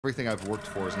everything I've worked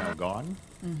for is now gone.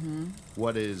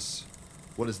 What is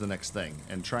the next thing?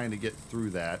 And trying to get through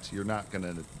that, you're not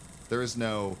gonna. There is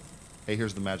no, hey,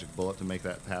 here's the magic bullet to make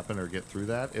that happen or get through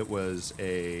that. It was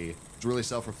really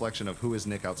self-reflection of who is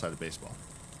Nick outside of baseball,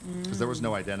 because there was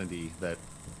no identity that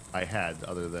I had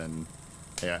other than,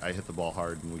 hey, I hit the ball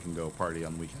hard and we can go party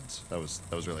on weekends. That was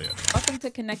really it. Welcome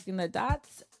to Connecting the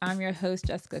Dots. I'm your host,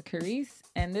 Jessica Carice,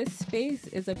 and this space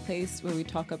is a place where we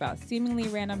talk about seemingly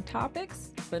random topics,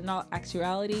 but in all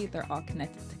actuality, they're all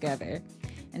connected together.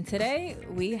 And today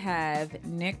we have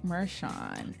Nick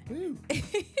Mershon.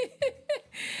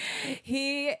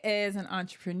 He is an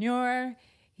entrepreneur.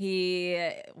 He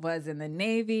was in the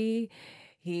Navy.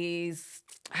 He's,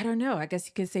 I don't know, I guess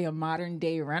you could say a modern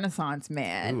day Renaissance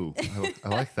man. Ooh, I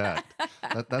like that.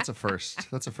 That's a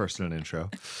first. That's a first in an intro.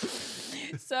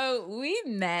 So we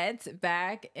met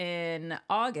back in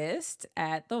August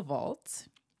at the Vault.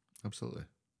 Absolutely.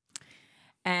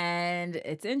 And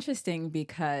it's interesting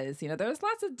because, you know, there was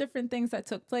lots of different things that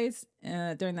took place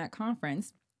during that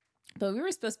conference, but we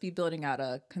were supposed to be building out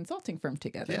a consulting firm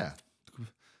together.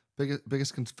 Yeah.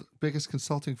 Biggest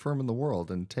consulting firm in the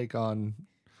world, and take on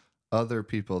other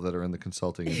people that are in the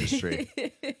consulting industry.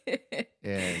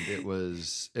 And it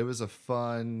was a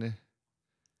fun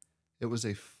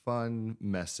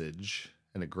message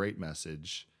and a great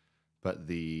message, but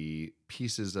the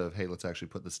pieces of, hey, let's actually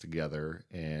put this together.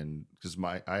 And because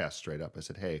I asked straight up, I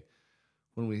said, hey,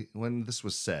 when this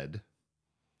was said,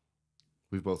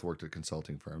 we've both worked at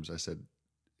consulting firms. I said,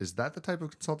 is that the type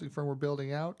of consulting firm we're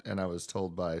building out? And I was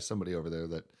told by somebody over there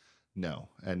that no,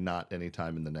 and not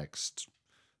anytime in the next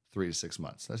 3 to 6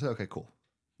 months. I said, okay, cool.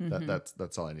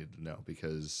 That's all I needed to know,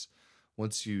 because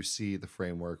once you see the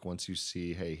framework, once you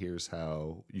see, hey, here's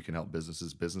how you can help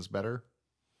businesses business better.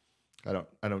 I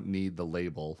don't need the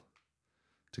label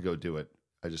to go do it.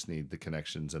 I just need the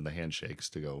connections and the handshakes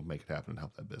to go make it happen and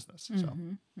help that business. So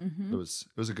it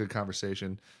was a good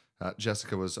conversation.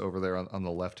 Jessica was over there on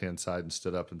the left-hand side and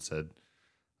stood up and said,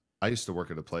 I used to work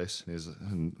at a place.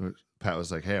 And Pat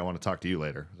was like, hey, I want to talk to you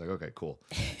later. I was like, okay, cool.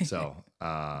 So,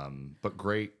 but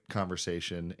great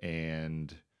conversation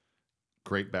and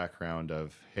great background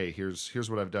of, hey, here's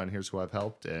what I've done. Here's who I've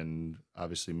helped. And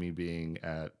obviously me being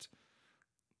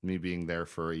there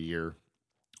for a year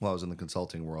while I was in the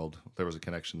consulting world, there was a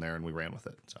connection there and we ran with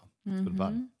it. So it's been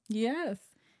fun. Yes.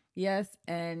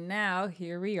 And now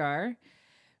here we are.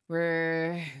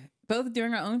 We're both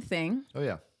doing our own thing. Oh,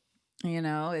 yeah. You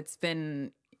know, it's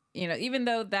been, you know, even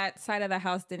though that side of the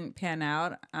house didn't pan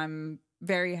out, I'm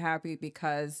very happy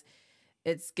because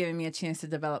it's given me a chance to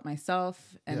develop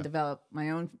myself and develop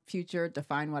my own future,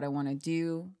 define what I want to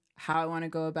do, how I want to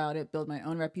go about it, build my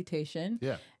own reputation.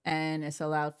 Yeah. And it's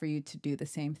allowed for you to do the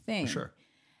same thing. For sure.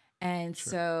 And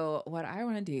so what I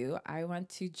want to do, I want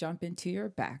to jump into your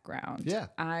background. Yeah.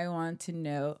 I want to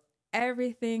know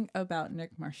everything about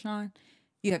Nick Mershon.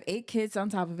 You have 8 kids on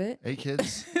top of it. 8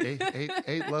 kids,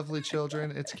 eight lovely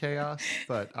children. It's chaos,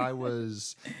 but I'm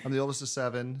the oldest of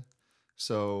 7.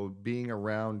 So being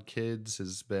around kids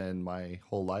has been my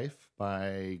whole life.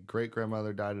 My great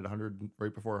grandmother died at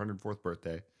right before her 104th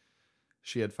birthday.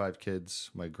 She had 5 kids.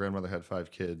 My grandmother had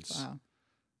 5 kids. Wow.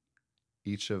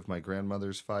 Each of my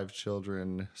grandmother's 5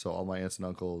 children, so all my aunts and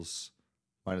uncles,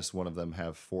 minus one of them,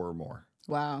 have 4 or more.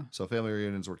 Wow. So family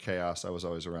reunions were chaos. I was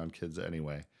always around kids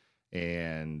anyway.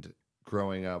 And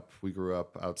growing up, we grew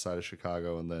up outside of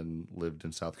Chicago and then lived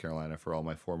in South Carolina for all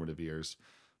my formative years.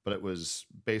 But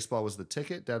baseball was the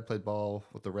ticket. Dad played ball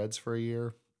with the Reds for a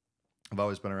year. I've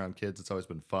always been around kids. It's always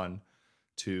been fun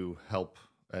to help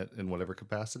in whatever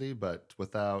capacity. But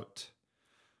without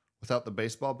the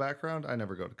baseball background, I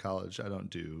never go to college. I don't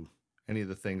do any of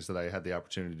the things that I had the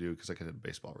opportunity to do because I could hit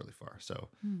baseball really far. So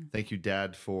thank you,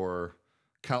 Dad, for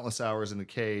countless hours in the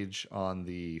cage, on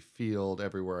the field,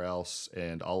 everywhere else,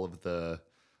 and all of the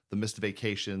missed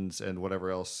vacations and whatever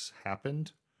else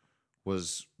happened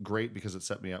was great because it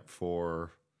set me up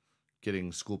for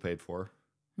getting school paid for.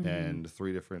 And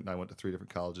I went to 3 different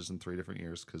colleges in 3 different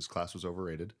years because class was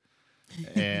overrated.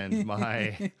 And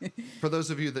for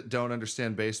those of you that don't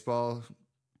understand baseball,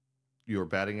 your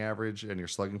batting average and your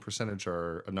slugging percentage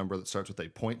are a number that starts with a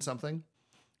point something.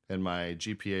 And my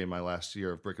GPA my last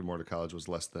year of brick and mortar college was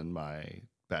less than my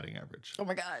batting average. Oh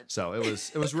my God. So it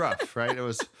was rough, right? It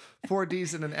was 4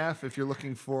 D's and an F. If you're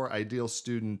looking for ideal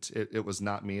student, it was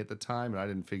not me at the time. And I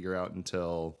didn't figure out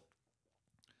until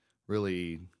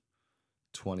really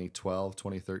 2012,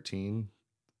 2013,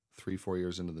 4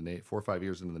 years into the Navy, 4 or 5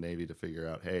 years into the Navy to figure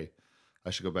out, hey, I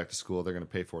should go back to school. They're going to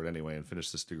pay for it anyway and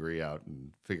finish this degree out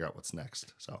and figure out what's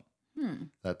next. So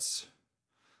that's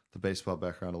the baseball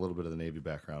background, a little bit of the Navy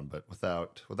background, but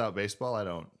without baseball, I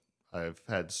don't. I've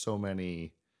had so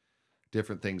many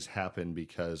different things happen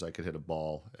because I could hit a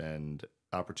ball and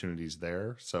opportunities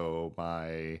there. So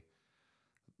my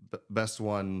best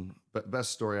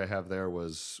story I have there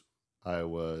was I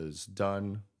was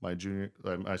done my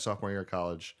sophomore year of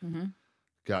college. Mm-hmm.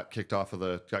 Got kicked off of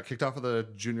the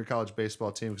junior college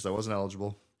baseball team because I wasn't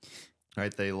eligible.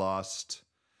 Right, they lost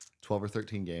 12 or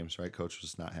 13 games. Right, coach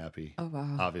was not happy. Oh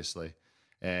wow. Obviously,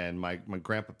 and my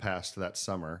grandpa passed that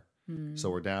summer, so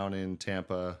we're down in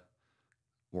Tampa.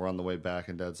 We're on the way back,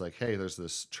 and Dad's like, "Hey, there's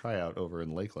this tryout over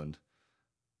in Lakeland."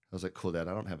 I was like, "Cool, Dad.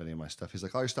 I don't have any of my stuff." He's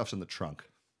like, "All your stuff's in the trunk."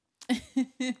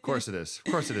 Of course it is.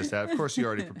 Of course it is, Dad. Of course you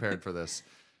already prepared for this.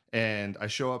 And I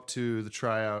show up to the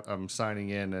tryout. I'm signing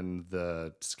in, and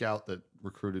the scout that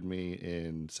recruited me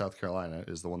in South Carolina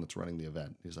is the one that's running the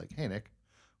event. He's like, "Hey, Nick,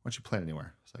 why don't you play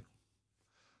anywhere?" I was like,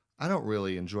 "I don't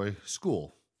really enjoy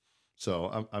school,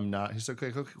 so I'm not." He's like,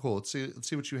 "Okay, cool. Let's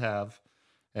see what you have,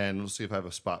 and we'll see if I have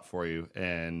a spot for you."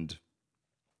 And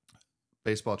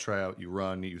baseball tryout, you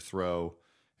run, you throw,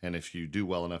 and if you do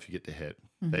well enough, you get to hit.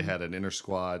 Mm-hmm. They had an inner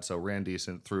squad, so ran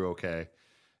decent, threw okay,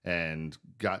 and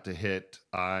got to hit.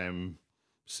 I'm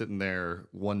sitting there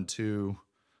 1-2.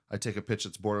 I take a pitch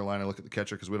that's borderline. I look at the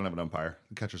catcher because we don't have an umpire.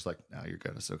 The catcher's like, "No, you're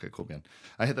good." It's okay, cool, man.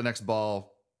 I hit the next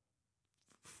ball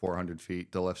 400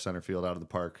 feet to left center field out of the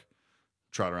park,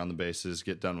 trot around the bases,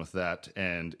 get done with that.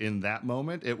 And in that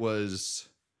moment, it was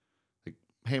like,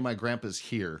 hey, my grandpa's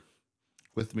here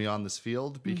with me on this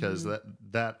field because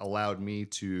that allowed me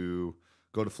to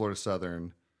go to Florida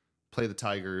Southern, play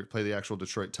the actual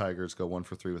Detroit Tigers, go 1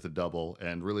 for 3 with a double,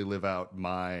 and really live out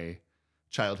my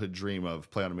childhood dream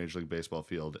of play on a Major League Baseball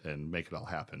field and make it all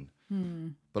happen.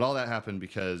 But all that happened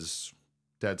because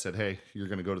Dad said, "Hey, you're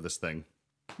going to go to this thing,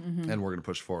 and we're going to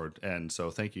push forward." And so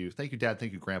thank you, Dad,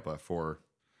 thank you, Grandpa, for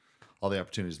all the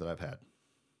opportunities that I've had.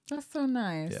 That's so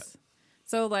nice. Yeah.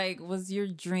 So, like, was your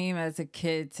dream as a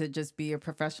kid to just be a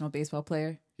professional baseball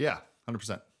player? Yeah,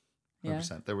 100%.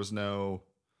 100%. Yeah.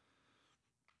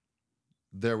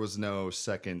 There was no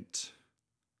second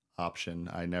option.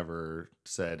 I never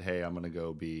said, "Hey, I'm going to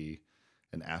go be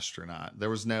an astronaut."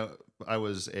 I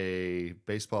was a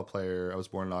baseball player. I was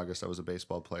born in August. I was a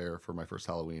baseball player for my first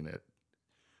Halloween when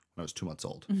I was 2 months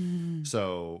old. Mm-hmm.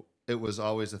 So it was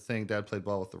always a thing. Dad played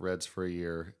ball with the Reds for a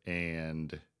year,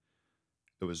 and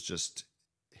it was just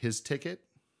his ticket,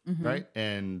 right?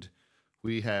 And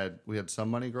we had some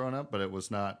money growing up, but it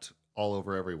was not all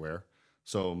over everywhere.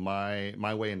 So my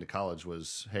way into college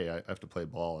was, hey, I have to play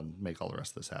ball and make all the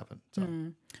rest of this happen. So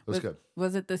it was good.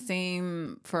 Was it the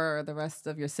same for the rest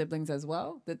of your siblings as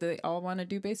well? Did they all want to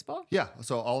do baseball? Yeah.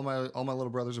 So all my little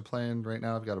brothers are playing right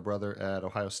now. I've got a brother at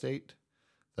Ohio State.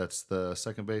 That's the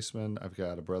second baseman. I've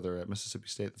got a brother at Mississippi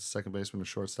State. That's the second baseman and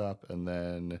shortstop. And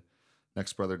then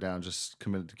next brother down just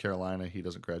committed to Carolina. He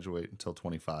doesn't graduate until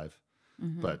 25.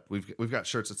 But we've got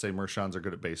shirts that say Mershons are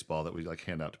good at baseball that we like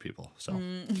hand out to people. So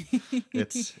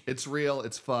it's real,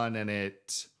 it's fun, and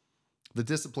the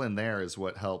discipline there is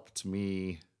what helped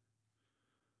me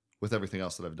with everything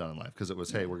else that I've done in life. Because it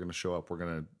was, hey, we're going to show up, we're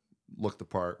going to look the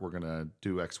part, we're going to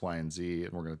do X, Y, and Z,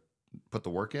 and we're going to put the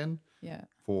work in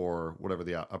for whatever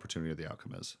the opportunity or the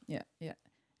outcome is. Yeah.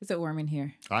 Is it warm in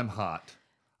here? I'm hot.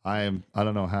 I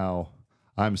don't know how.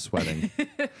 I'm sweating.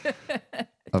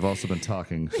 I've also been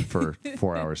talking for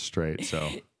 4 hours straight, so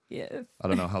yes. I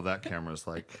don't know how that camera's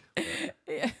like.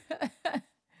 Yeah.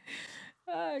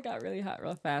 It got really hot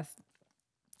real fast.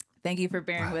 Thank you for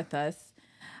bearing with us.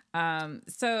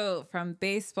 So from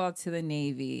baseball to the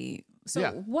Navy.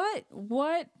 So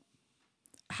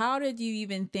how did you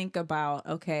even think about,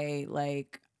 okay,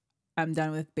 like, I'm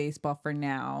done with baseball for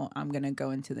now, I'm going to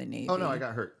go into the Navy? Oh, no, I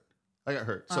got hurt.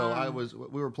 So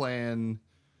we were playing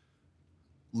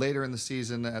later in the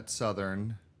season at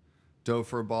Southern, dove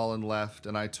for a ball and left,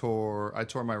 and I tore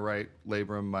my right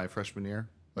labrum my freshman year,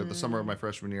 like the summer of my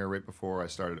freshman year, right before I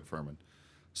started at Furman.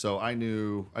 So I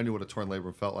knew what a torn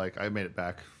labrum felt like. I made it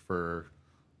back for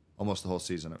almost the whole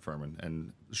season at Furman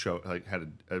and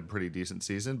had a pretty decent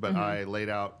season, but I laid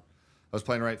out. I was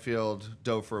playing right field,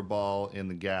 dove for a ball in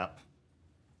the gap.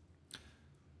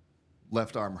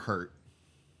 Left arm hurt.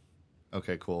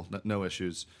 Okay, cool. No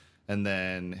issues. And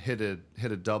then hit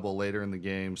a double later in the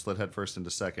game, slid head first into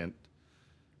second,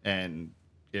 and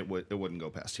it wouldn't go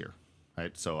past here,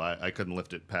 right? So I couldn't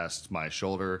lift it past my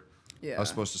shoulder. Yeah. I was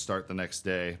supposed to start the next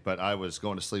day, but I was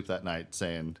going to sleep that night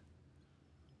saying,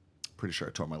 pretty sure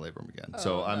I tore my labrum again.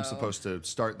 So I'm supposed to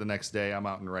start the next day. I'm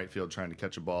out in right field trying to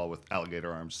catch a ball with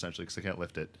alligator arms, essentially, because I can't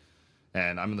lift it.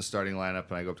 And I'm in the starting lineup,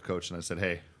 and I go up to coach, and I said,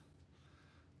 "Hey,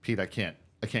 Pete, I can't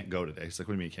I can't go today. He's like,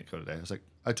 what do you mean you can't go today? I was like,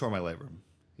 I tore my labrum.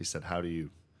 He said, how do you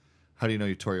know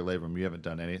you tore your labrum? You haven't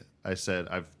done any. I said,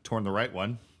 I've torn the right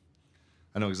one.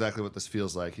 I know exactly what this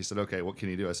feels like. He said, okay, what can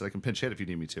you do? I said, I can pinch hit if you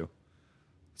need me to.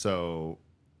 So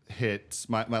hit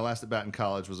my last at bat in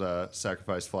college was a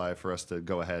sacrifice fly for us to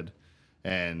go ahead,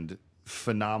 and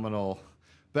phenomenal,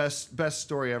 best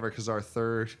story ever, because our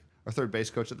third base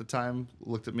coach at the time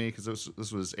looked at me, because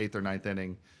this was 8th or 9th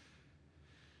inning,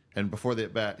 and before the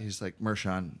at bat, he's like,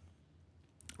 Mershon,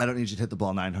 I don't need you to hit the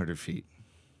ball 900 feet.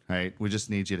 Right, we just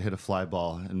need you to hit a fly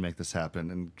ball and make this happen.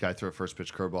 And guy threw a first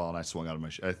pitch curveball, and I swung out of my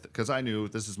because I knew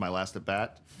this is my last at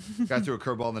bat. Guy threw a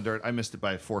curveball in the dirt. I missed it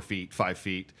by 4 feet, 5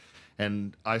 feet,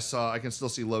 and I can still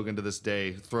see Logan to this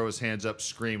day throw his hands up,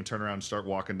 scream, turn around, and start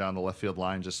walking down the left field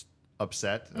line, just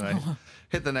upset. And I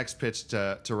hit the next pitch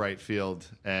to right field,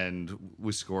 and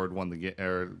we scored, won the game.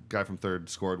 Or guy from third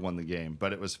scored, won the game.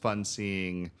 But it was fun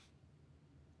seeing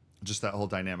just that whole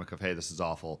dynamic of, hey, this is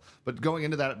awful. But going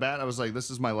into that at bat, I was like,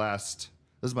 this is my last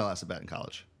at bat in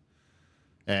college.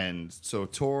 And so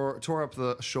tore up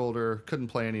the shoulder, couldn't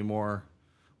play anymore.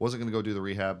 Wasn't going to go do the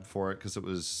rehab for it because it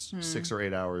was 6 or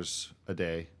 8 hours a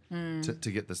day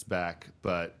to get this back.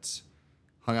 But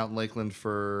hung out in Lakeland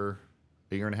for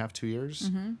a year and a half, 2 years.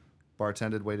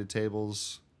 Bartended, waited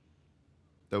tables.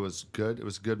 That was good. It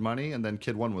was good money. And then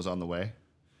Kid 1 was on the way.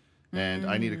 And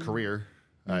I need a career.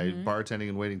 Bartending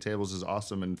and waiting tables is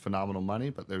awesome and phenomenal money,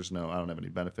 but I don't have any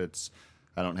benefits.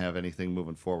 I don't have anything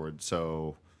moving forward.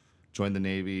 So joined the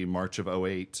Navy March of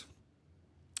 2008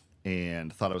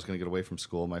 and thought I was going to get away from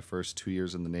school. My first 2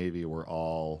 years in the Navy were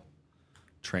all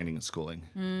training and schooling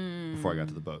before I got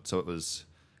to the boat. So it was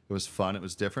fun. It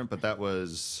was different, but that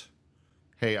was,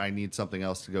 hey, I need something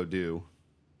else to go do.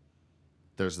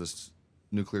 There's this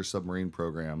nuclear submarine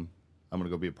program. I'm going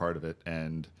to go be a part of it.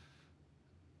 And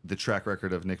the track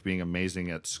record of Nick being amazing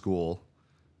at school,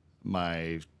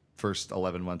 my first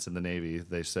 11 months in the Navy,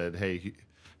 they said, hey,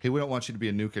 we don't want you to be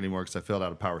a nuke anymore because I failed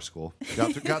out of power school.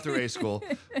 Got through A school,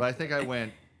 but I think I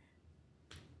went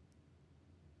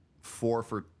 4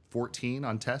 for 14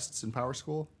 on tests in power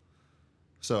school.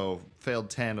 So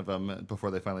failed 10 of them before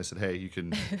they finally said, hey, you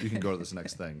can go to this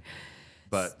next thing.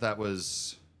 But that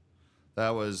was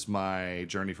my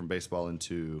journey from baseball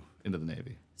into the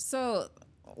Navy. So,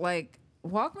 like,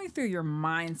 walk me through your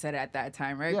mindset at that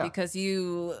time, right? Yeah. Because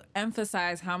you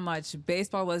emphasize how much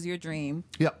baseball was your dream.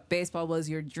 Yep. Baseball was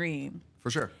your dream. For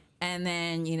sure. And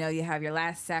then, you have your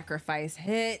last sacrifice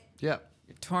hit. Yep.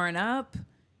 You're torn up.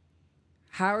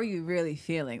 How are you really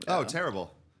feeling, though? Oh,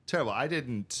 terrible. Terrible.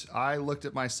 I looked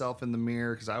at myself in the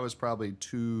mirror because I was probably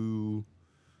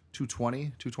 220,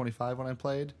 225 when I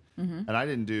played. And I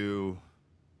didn't do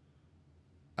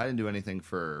anything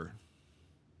for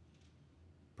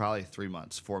probably 3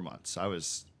 months, 4 months. I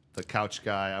was the couch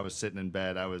guy. I was sitting in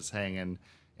bed. I was hanging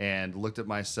and looked at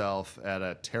myself at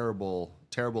a terrible,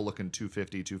 terrible looking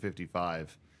 250,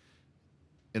 255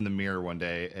 in the mirror one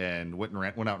day and went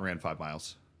out and ran 5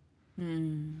 miles.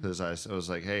 Because I was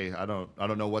like, hey, I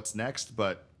don't know what's next,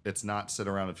 but it's not sit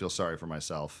around and feel sorry for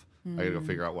myself. I got to go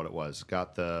figure out what it was.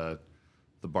 Got the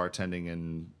bartending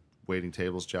and waiting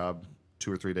tables job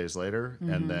 2 or 3 days later,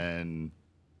 and then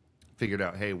figured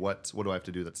out, hey, what do I have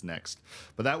to do that's next?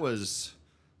 But that was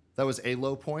a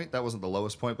low point. That wasn't the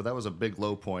lowest point, but that was a big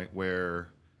low point where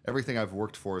everything I've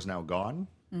worked for is now gone.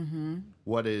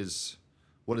 What is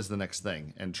the next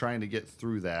thing? And trying to get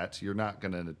through that,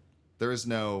 there is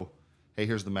no, hey,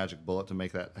 here's the magic bullet to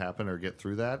make that happen or get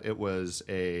through that. It was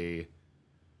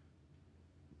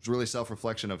really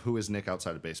self-reflection of who is Nick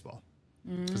outside of baseball.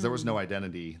 Because there was no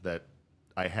identity that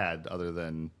I had other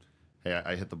than, hey,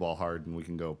 I hit the ball hard and we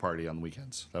can go party on the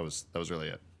weekends. That was really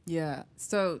it. Yeah.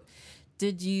 So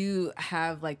did you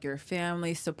have like your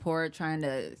family support trying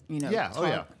to, Yeah. talk? Oh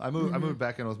yeah. I moved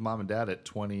back in with mom and dad at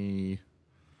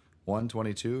 21,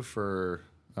 22 for,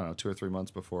 I don't know, 2 or 3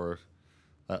 months before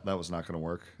that was not going to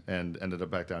work, and ended up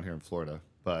back down here in Florida.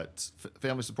 But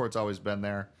family support's always been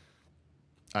there.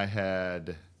 I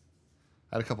had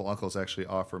a couple uncles actually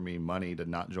offer me money to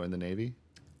not join the Navy.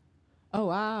 Oh,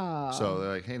 wow. So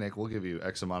they're like, hey, Nick, we'll give you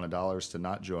X amount of dollars to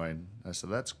not join. I said,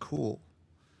 that's cool.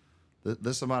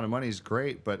 This amount of money is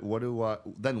great, but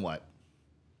then what?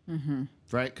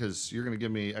 Right? Because you're going to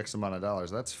give me X amount of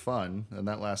dollars. That's fun, and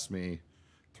that lasts me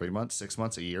 3 months, 6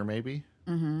 months, a year maybe.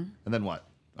 And then what?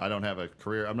 I don't have a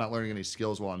career. I'm not learning any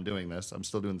skills while I'm doing this. I'm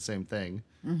still doing the same thing.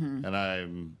 And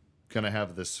I'm going to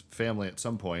have this family at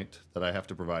some point that I have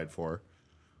to provide for.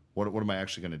 What am I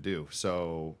actually going to do?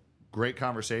 So great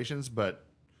conversations, but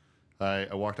I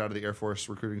walked out of the Air Force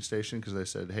recruiting station because they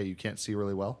said, hey, you can't see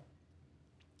really well.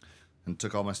 And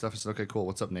took all my stuff and said, okay, cool.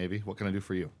 What's up, Navy? What can I do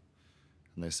for you?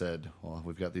 And they said, well,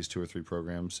 we've got these 2 or 3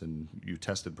 programs and you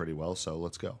tested pretty well, so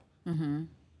let's go.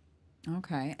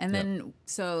 Okay. And then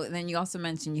you also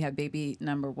mentioned you had baby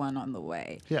number 1 on the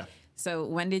way. Yeah. So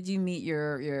when did you meet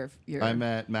your I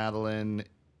met Madeline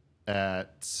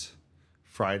at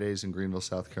Fridays in Greenville,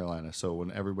 South Carolina. So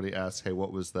when everybody asks, hey,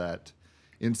 what was that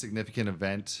insignificant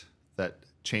event that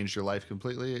changed your life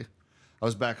completely? I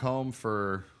was back home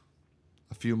for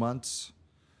a few months.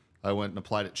 I went and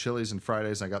applied at Chili's and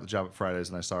Fridays, and I got the job at Fridays,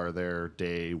 and I saw her there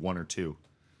day 1 or 2.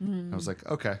 I was like,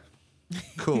 okay,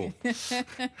 cool.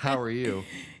 How are you?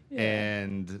 Yeah.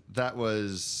 And that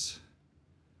was,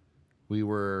 we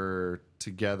were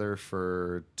together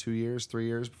for 2 years, 3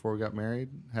 years before we got married.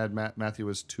 Had Matthew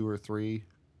was 2 or 3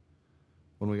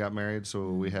 when we got married. So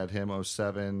we had him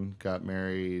 07, got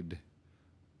married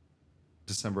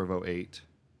December of 08.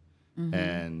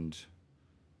 And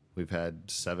we've had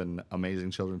 7 amazing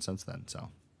children since then. So,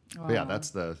 wow. But yeah, that's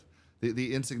the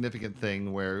insignificant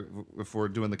thing where if we're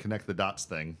doing the connect the dots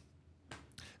thing,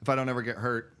 if I don't ever get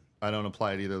hurt, I don't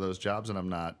apply at either of those jobs and I'm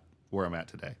not where I'm at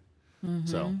today.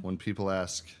 So when people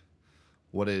ask,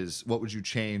 what would you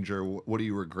change or what do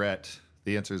you regret?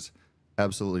 The answer is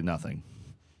absolutely nothing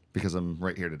because I'm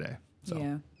right here today.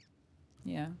 So.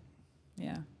 Yeah.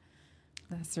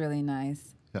 That's really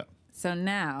nice. Yeah. So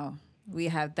now we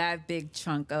have that big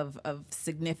chunk of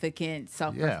significant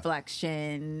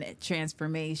self-reflection,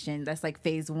 transformation. That's like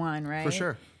phase 1, right? For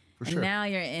sure. And now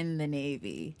you're in the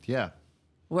Navy. Yeah.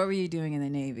 What were you doing in the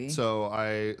Navy? So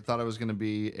I thought I was going to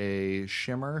be a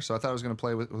shimmer. So I thought I was going to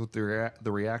play with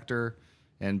the reactor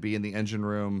and be in the engine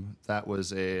room. That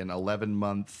was an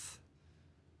 11-month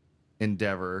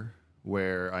endeavor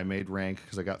where I made rank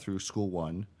because I got through school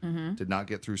 1, did not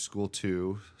get through school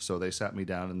 2. So they sat me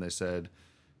down and they said,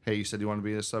 hey, you said you want to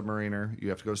be a submariner. You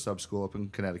have to go to sub school up in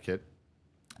Connecticut.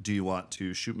 Do you want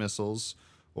to shoot missiles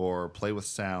or play with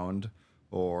sound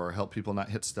or help people not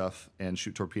hit stuff and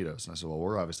shoot torpedoes? And I said, well,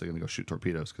 we're obviously going to go shoot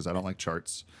torpedoes because I don't like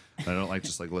charts. And I don't like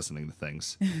just like listening to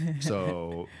things.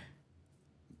 So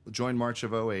joined March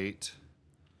of 08,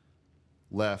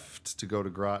 left to go to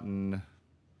Groton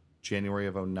January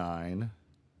of 09.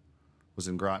 Was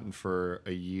in Groton for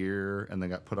a year and then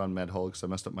got put on med hold because I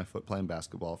messed up my foot playing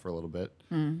basketball for a little bit.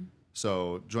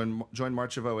 So joined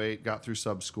March of 08, got through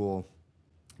sub school,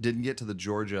 didn't get to the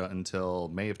Georgia until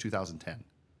May of 2010.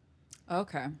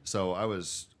 Okay. So I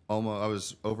was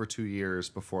over 2 years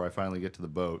before I finally get to the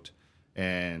boat,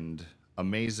 and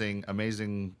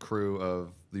amazing crew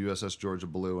of the USS Georgia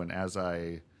Blue. And as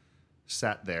I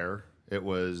sat there, it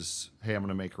was, hey, I'm going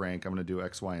to make rank. I'm going to do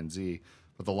X, Y, and Z.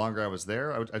 But the longer I was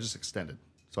there, I just extended.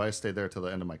 So I stayed there till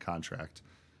the end of my contract.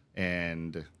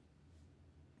 And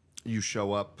you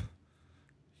show up,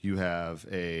 you have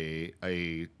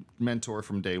a mentor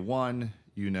from day 1.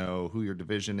 You know who your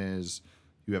division is.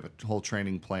 You have a whole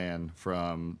training plan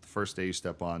from the first day you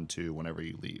step on to whenever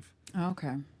you leave.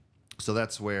 Okay. So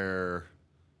that's where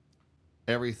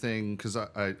everything, because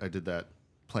I did that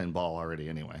playing ball already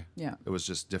anyway. Yeah. It was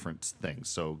just different things.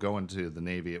 So going to the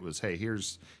Navy, it was, hey,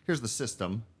 here's the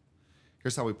system.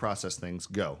 Here's how we process things.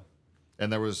 Go.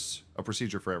 And there was a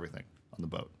procedure for everything on the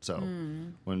boat. So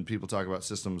when people talk about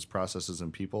systems, processes,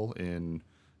 and people in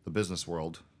the business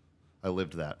world, I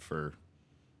lived that for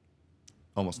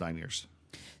almost 9 years.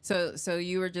 So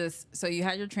you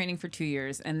had your training for 2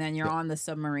 years and then you're on the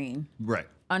submarine. Right.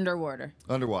 Underwater.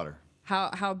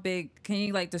 How big? Can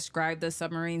you like describe the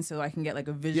submarine so I can get like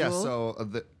a visual? Yeah.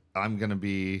 So I'm gonna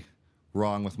be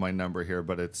wrong with my number here,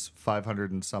 but it's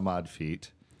 500 and some odd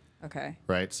feet. Okay.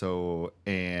 Right. So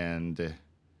and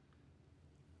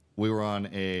we were on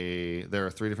there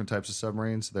are 3 different types of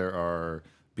submarines. There are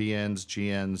BNs,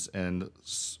 GNs, and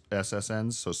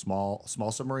SSNs. So small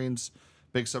submarines,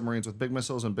 big submarines with big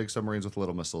missiles, and big submarines with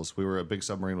little missiles. We were a big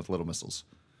submarine with little missiles.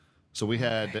 So we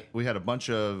had a bunch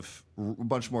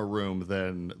more room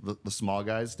than the small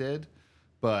guys did,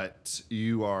 but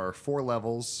you are 4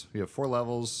 levels. You have 4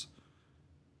 levels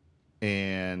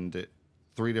and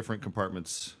 3 different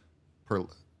compartments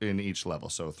in each level.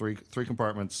 So three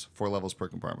compartments, 4 levels per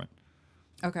compartment.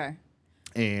 Okay.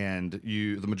 And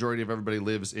the majority of everybody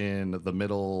lives in the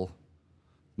middle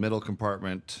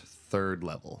compartment, 3rd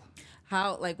level.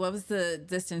 What was the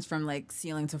distance from like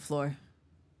ceiling to floor?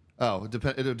 Oh, it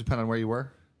would depend on where you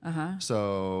were.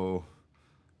 So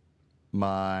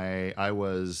I've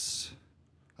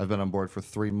been on board for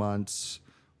 3 months.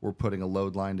 We're putting a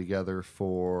load line together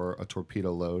for a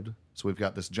torpedo load. So we've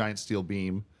got this giant steel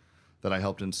beam that I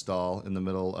helped install in the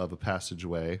middle of a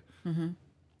passageway.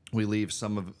 We leave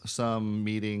some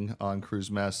meeting on cruise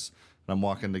mess, and I'm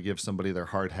walking to give somebody their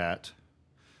hard hat,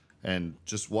 and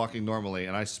just walking normally,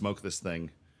 and I smoke this thing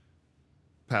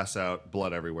pass out,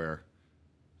 blood everywhere,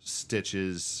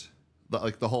 stitches,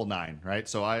 like the whole nine, right?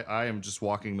 So I am just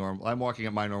walking normal. I'm walking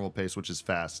at my normal pace, which is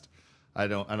fast. I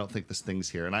don't think this thing's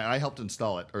here. And I helped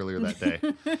install it earlier that day,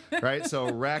 right?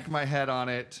 So racked my head on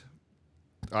it.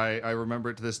 I remember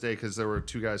it to this day because there were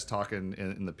two guys talking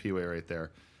in the P-way right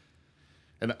there.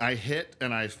 And I hit,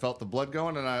 and I felt the blood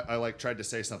going, and I like tried to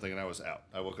say something, and I was out.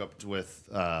 I woke up with,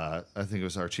 I think it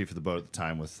was our chief of the boat at the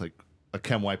time, with like a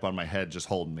chem wipe on my head, just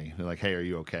holding me. They're like, "Hey, are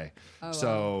you okay?" Oh, So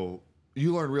wow.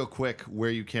 you learn real quick where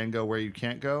you can go, where you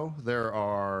can't go. There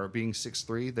are, being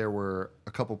 6'3", there were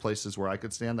a couple places where I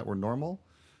could stand that were normal,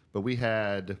 but we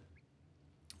had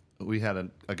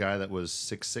a guy that was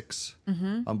 6'6"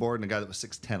 on board, and a guy that was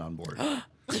 6'10" on board.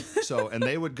 So, and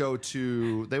they would go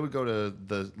to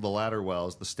the ladder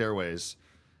wells, the stairways,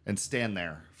 and stand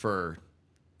there for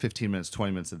 15 minutes,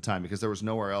 20 minutes at a time, because there was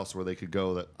nowhere else where they could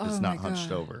go that is not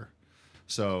hunched over.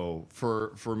 So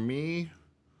for me,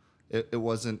 it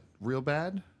wasn't real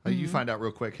bad. You find out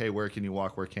real quick, hey, where can you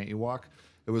walk? Where can't you walk?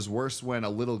 It was worse when a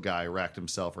little guy racked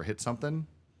himself or hit something,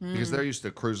 because they're used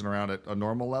to cruising around at a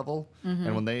normal level.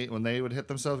 And when they would hit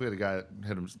themselves, we had a guy that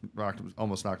hit him,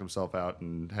 almost knocked himself out,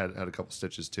 and had a couple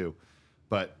stitches too.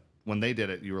 But when they did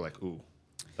it, you were like, ooh,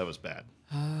 that was bad.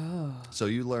 Oh. So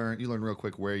you learn real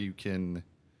quick where you can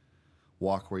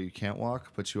walk, where you can't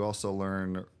walk, but you also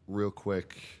learn real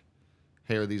quick,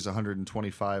 hey, are these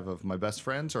 125 of my best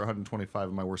friends or 125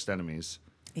 of my worst enemies?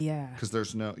 Yeah.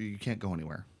 Because you can't go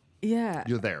anywhere. Yeah.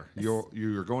 You're there.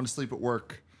 You're going to sleep at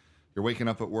work. You're waking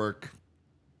up at work.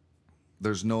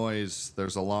 There's noise.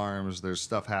 There's alarms. There's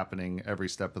stuff happening every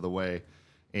step of the way,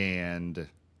 and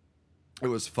it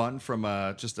was fun from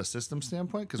just a system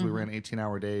standpoint, because we ran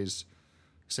 18-hour days,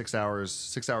 6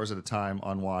 hours at a time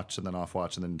on watch, and then off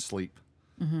watch, and then sleep,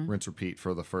 rinse, repeat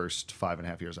for the first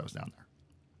 5.5 years I was down there.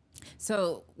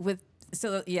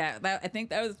 I think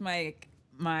that was my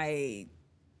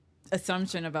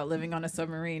assumption about living on a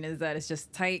submarine, is that it's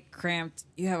just tight, cramped.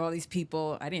 You have all these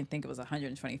people. I didn't think it was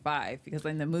 125, because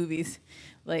in the movies,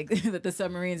 like the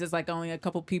submarines is like only a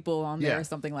couple people on there or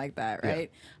something like that, right?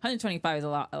 Yeah. 125 is a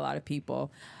lot of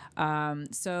people.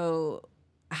 So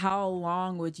how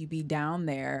long would you be down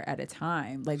there at a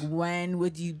time? Like, when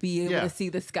would you be able to see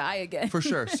the sky again? For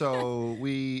sure. So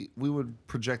we would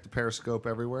project the periscope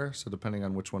everywhere. So depending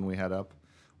on which one we had up,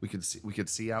 we could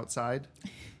see outside,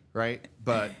 right?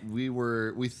 But we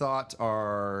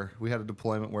had a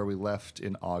deployment where we left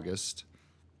in August.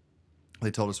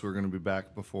 They told us we were going to be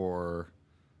back before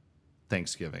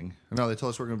Thanksgiving. No, they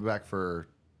told us we were going to be back for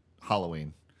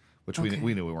Halloween, which we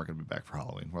knew we weren't going to be back for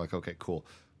Halloween. We're like, okay, cool.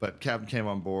 But Captain came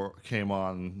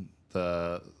on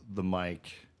the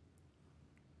mic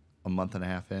a month and a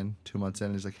half in, 2 months in.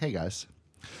 And he's like, hey guys,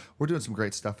 we're doing some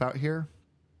great stuff out here,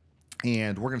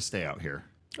 and we're going to stay out here.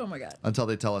 Oh my God. Until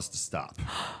they tell us to stop.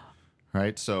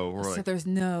 Right? So we're like, there's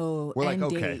no end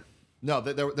okay. date. No,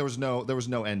 there was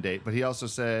no end date. But he also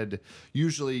said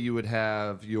usually you would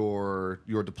have your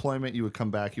deployment, you would come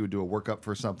back, you would do a workup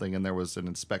for something, and there was an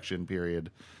inspection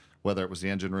period, whether it was the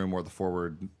engine room or the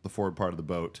forward part of the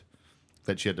boat,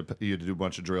 that you had to do a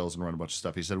bunch of drills and run a bunch of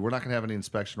stuff. He said, we're not going to have any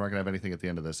inspection. We're not going to have anything at the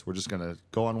end of this. We're just going to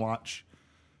go on watch.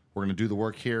 We're going to do the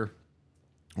work here.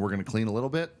 We're going to clean a little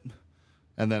bit,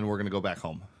 and then we're going to go back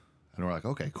home. And we're like,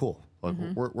 okay, cool. Like,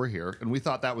 we're here. And we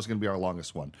thought that was going to be our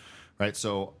longest one, right?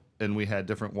 So, and we had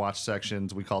different watch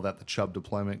sections. We call that the Chubb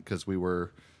deployment, because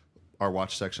our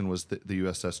watch section was the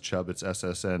USS Chubb. It's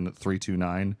SSN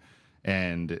 329.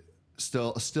 And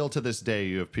still to this day,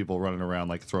 you have people running around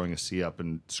like throwing a C up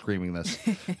and screaming this,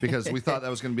 because we thought that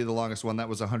was going to be the longest one. That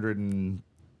was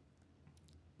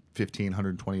 115,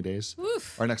 120 days.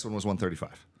 Oof. Our next one was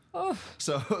 135. Oh.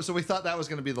 So we thought that was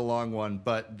going to be the long one,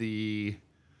 but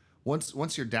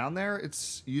once you're down there,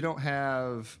 you don't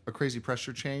have a crazy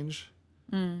pressure change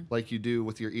like you do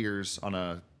with your ears on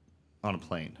a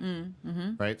plane,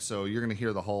 right? So you're going to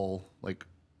hear the hull like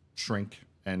shrink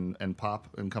and pop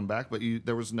and come back, but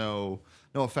there was no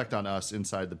effect on us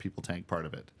inside the people tank part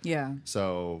of it. Yeah.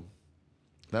 So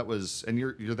that was, and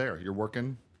you're there, you're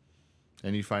working,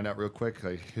 and you find out real quick,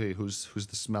 like, hey, who's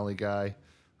the smelly guy?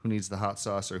 Who needs the hot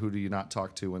sauce, or who do you not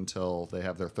talk to until they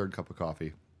have their third cup of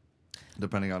coffee,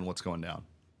 depending on what's going down.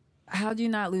 How do you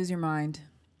not lose your mind?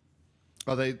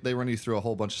 Oh, they run you through a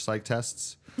whole bunch of psych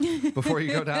tests before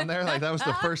you go down there. Like, that was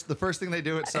the first thing they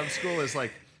do at sub school is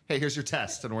like, hey, here's your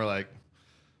test. And we're like,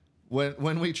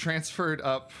 when we transferred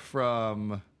up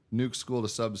from nuke school to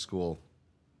sub school,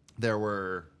 there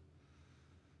were,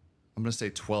 I'm going to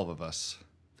say 12 of us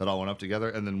that all went up together.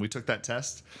 And then we took that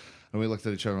test. And we looked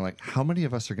at each other and like, how many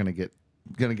of us are going to get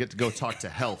to go talk to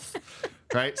health,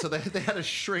 right? So they had a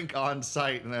shrink on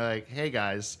site, and they're like, "Hey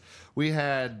guys, we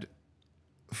had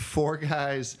 4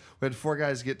 guys. We had 4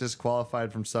 guys get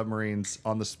disqualified from submarines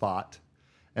on the spot,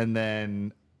 and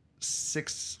then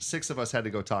six of us had to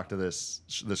go talk to this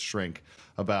shrink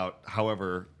about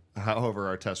however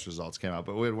our test results came out.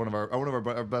 But we had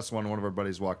our best one. One of our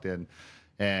buddies walked in,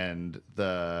 and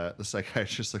the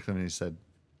psychiatrist looked at me and he said,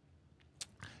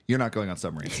 "You're not going on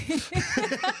submarines."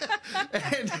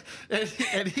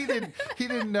 and he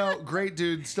didn't know. Great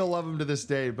dude, still love him to this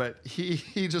day. But he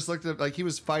just looked at like he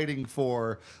was fighting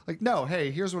for like, no,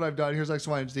 hey, here's what I've done. Here's X,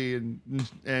 Y, and Z.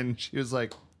 And she was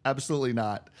like, absolutely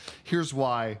not. Here's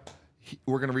why.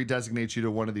 We're going to redesignate you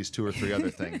to one of these 2 or 3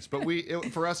 other things. But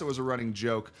for us, it was a running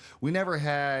joke. We never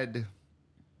had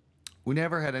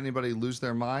anybody lose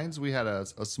their minds. We had a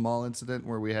small incident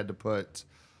where we had to put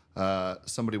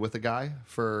somebody with a guy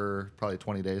for probably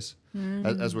 20 days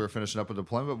as we were finishing up a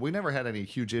deployment. But we never had any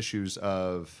huge issues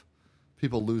of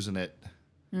people losing it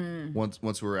once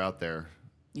we were out there.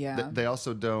 Yeah. They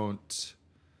also don't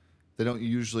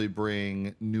usually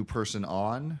bring new person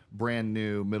on, brand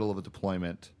new, middle of a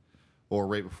deployment, or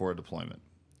right before a deployment.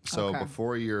 So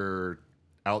before you're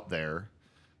out there,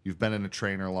 you've been in a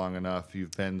trainer long enough,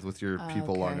 you've been with your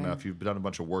people long enough, you've done a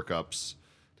bunch of workups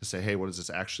to say, hey, what is this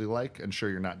actually like? And sure,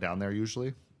 you're not down there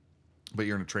usually, but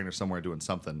you're in a trainer somewhere doing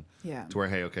something to where,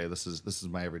 hey, okay, this is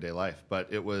my everyday life. But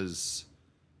it was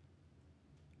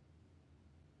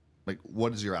like,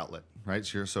 what is your outlet, right?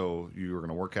 So you're going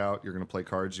to work out, you're going to play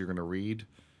cards, you're going to read,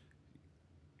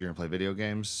 you're going to play video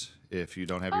games. If you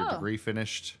don't have your degree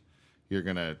finished, you're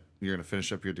gonna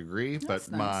finish up your degree. That's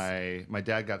but nice. My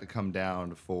dad got to come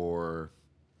down for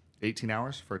 18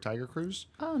 hours for a Tiger cruise.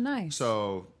 Oh, nice.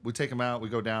 So we take him out, we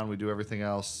go down, we do everything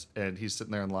else, and he's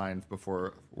sitting there in line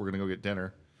before we're gonna go get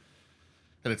dinner.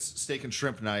 And it's steak and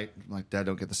shrimp night. I'm like, Dad,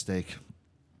 don't get the steak.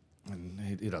 And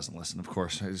he doesn't listen, of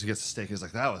course. He gets the steak. He's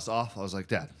like, that was awful. I was like,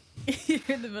 Dad,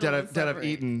 Dad, I've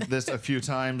eaten this a few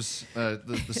times.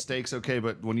 The steak's okay,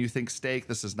 but when you think steak,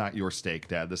 this is not your steak,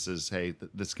 Dad. This is, hey,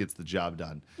 this gets the job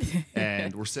done.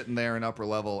 And we're sitting there in upper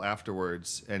level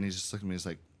afterwards, and he's just looking at me. He's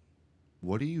like,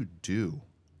 what do you do?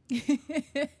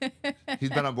 He's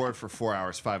been on board for 4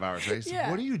 hours, 5 hours, right? He's like,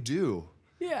 what do you do?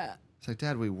 Yeah. It's like,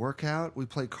 Dad, we work out, we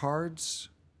play cards.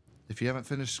 If you haven't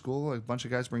finished school, a bunch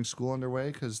of guys bring school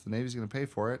underway because the Navy's going to pay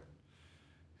for it.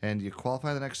 And you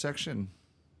qualify the next section,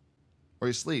 or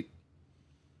you sleep.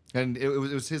 And it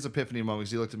was his epiphany moment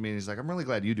because he looked at me and he's like, I'm really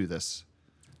glad you do this.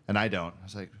 And I don't. I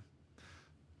was like,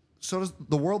 so does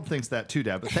the world thinks that too,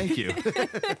 Dad, but thank you.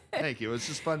 Thank you. It was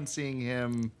just fun seeing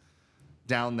him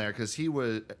down there because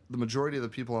the majority of the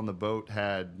people on the boat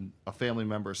had a family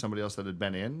member or somebody else that had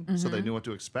been in, so they knew what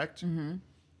to expect.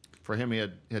 For him, he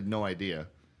had no idea.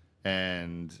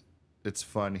 And it's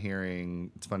fun hearing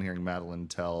Madeline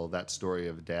tell that story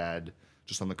of Dad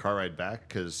just on the car ride back,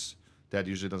 because Dad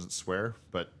usually doesn't swear,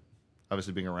 but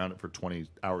obviously being around it for 20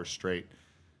 hours straight,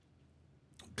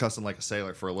 cussing like a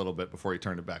sailor for a little bit before he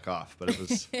turned it back off. But it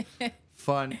was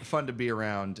fun to be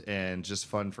around, and just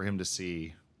fun for him to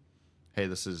see, hey,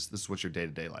 this is what your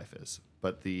day-to-day life is.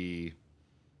 But the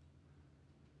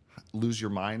lose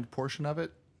your mind portion of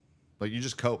it, like, you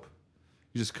just cope.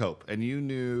 And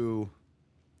you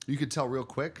could tell real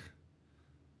quick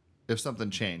if something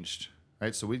changed,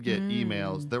 right? So we'd get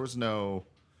emails.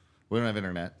 We don't have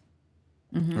internet,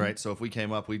 right? So if we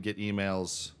came up, we'd get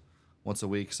emails once a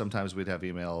week. Sometimes we'd have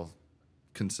email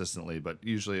consistently, but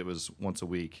usually it was once a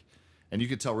week. And you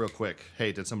could tell real quick,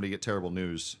 hey, did somebody get terrible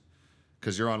news?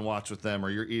 Because you're on watch with them or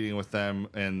you're eating with them,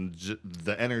 and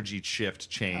the energy shift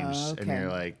changed. And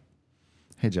you're like,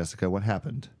 hey, Jessica, what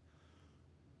happened?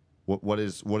 What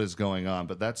is going on?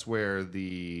 But that's where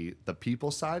the people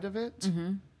side of it,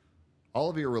 all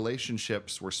of your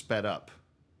relationships were sped up,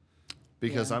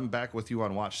 because I'm back with you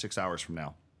on watch 6 hours from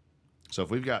now. So if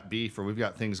we've got beef or we've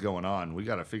got things going on, we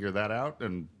got to figure that out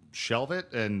and shelve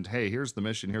it. And hey, here's the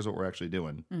mission. Here's what we're actually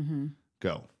doing.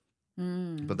 Go.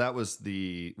 But that was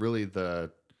really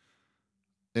the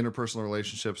interpersonal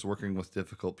relationships, working with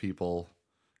difficult people,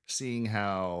 seeing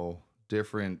how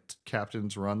different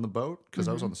captains run the boat, because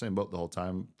I was on the same boat the whole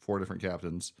time, 4 different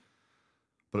captains.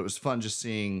 But it was fun just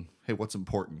seeing, hey, what's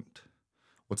important?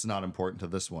 What's not important to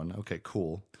this one? Okay,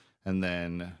 cool. And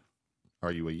then,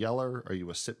 are you a yeller? Are you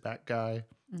a sit back guy?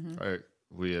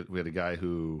 We had a guy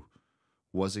who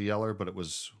was a yeller, but it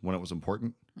was when it was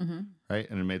important, right?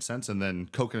 And it made sense. And then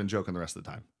coking and joking the rest of the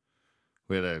time.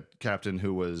 We had a captain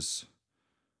who was,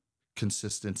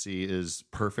 consistency is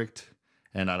perfect,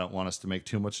 and I don't want us to make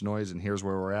too much noise, and here's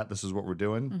where we're at. This is what we're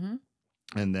doing.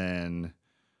 And then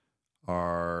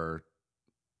our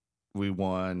we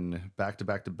won back to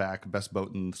back to back best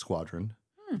boat in the squadron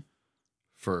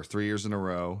for 3 years in a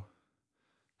row.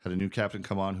 Had a new captain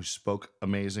come on who spoke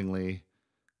amazingly,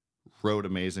 rowed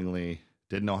amazingly,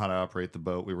 didn't know how to operate the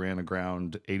boat. We ran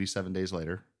aground 87 days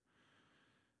later.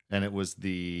 And it was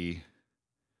the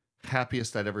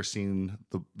happiest I'd ever seen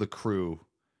the crew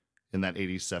in that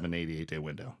 87, 88 day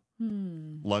window.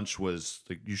 Lunch was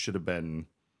like, you should have been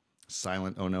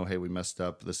silent. Oh no, hey, we messed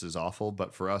up. This is awful.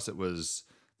 But for us, it was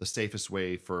the safest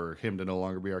way for him to no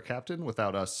longer be our captain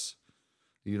without us.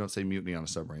 You don't say mutiny on a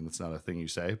submarine. That's not a thing you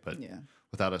say, but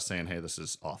without us saying, hey, this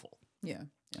is awful. Yeah.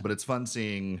 But it's fun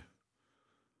seeing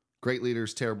great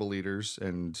leaders, terrible leaders.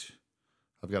 And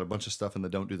I've got a bunch of stuff in the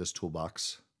don't do this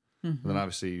toolbox. And then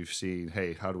obviously you've seen,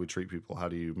 hey, how do we treat people? How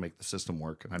do you make the system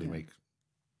work? And how do you make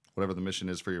whatever the mission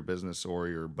is for your business or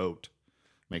your boat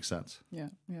make sense? Yeah.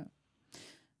 Yeah.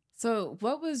 So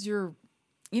what was your,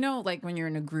 like when you're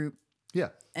in a group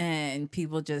and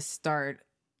people just start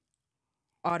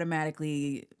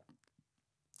automatically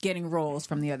getting roles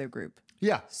from the other group.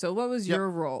 Yeah. So what was your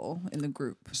role in the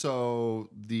group? So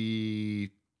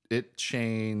it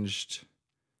changed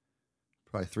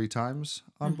probably 3 times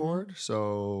on board.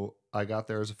 So I got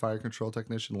there as a fire control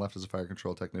technician, left as a fire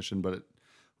control technician, but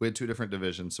we had 2 different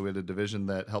divisions. So we had a division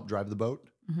that helped drive the boat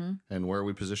and where are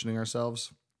we positioning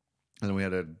ourselves. And then we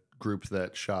had a group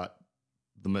that shot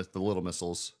the little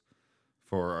missiles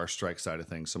for our strike side of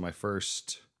things. So my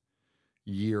first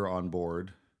year on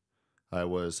board, I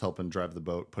was helping drive the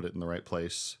boat, put it in the right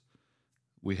place.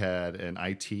 We had an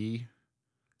IT.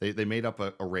 They made up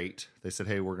a rate. They said,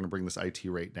 hey, we're going to bring this IT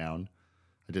rate down.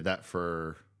 I did that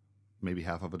for maybe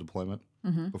half of a deployment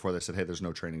before they said, hey, there's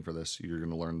no training for this. You're going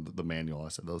to learn the manual. I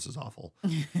said, this is awful.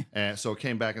 And so it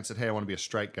came back and said, hey, I want to be a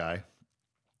strike guy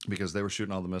because they were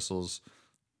shooting all the missiles.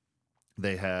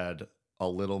 They had a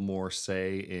little more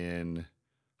say in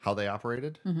how they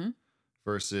operated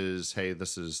versus, hey,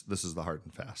 this is the hard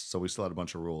and fast. So we still had a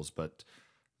bunch of rules, but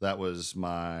that was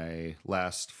my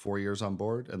last 4 years on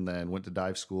board, and then went to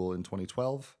dive school in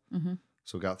 2012.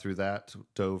 So got through that,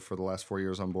 dove for the last 4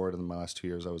 years on board, and then my last 2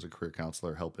 years I was a career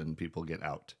counselor helping people get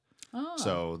out.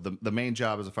 So the main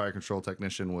job as a fire control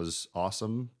technician was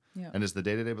awesome and is the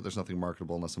day-to-day, but there's nothing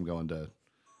marketable unless I'm going to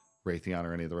Raytheon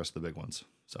or any of the rest of the big ones.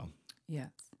 So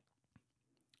yes.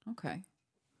 Okay.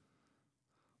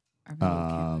 I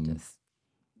really can't just...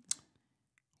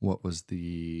 What was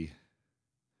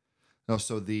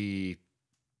so the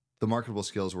marketable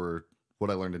skills were what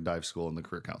I learned in dive school and the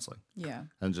career counseling. Yeah.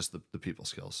 And just the people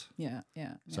skills. Yeah.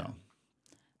 Yeah. So.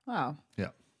 Wow. Yeah.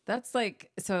 That's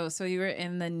like, so you were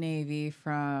in the Navy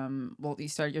you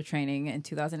started your training in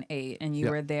 2008 and you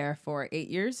were there for 8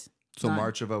 years? So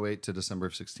March of 08 to December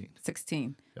of 16.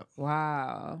 16. Yep.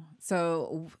 Wow.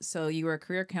 So you were a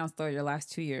career counselor your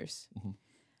last 2 years.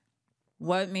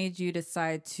 What made you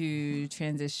decide to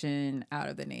transition out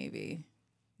of the Navy?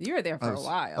 You were there for a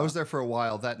while. I was there for a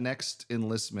while. That next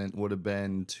enlistment would have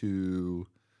been to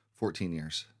 14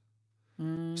 years.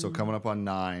 So coming up on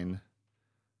 9,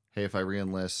 hey, if I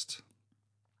re-enlist,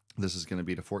 this is going to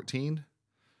be to 14.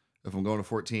 If I'm going to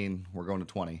 14, we're going to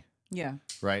 20. Yeah.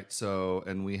 Right. So,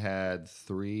 and we had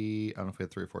 3, I don't know if we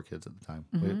had 3 or 4 kids at the time.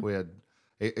 We had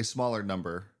a smaller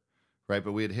number, right?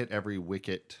 But we had hit every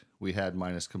wicket we had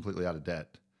minus completely out of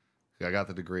debt. I got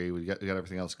the degree. We got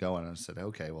everything else going. And I said,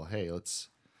 okay, well, hey, let's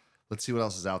see what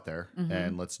else is out there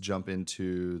and let's jump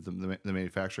into the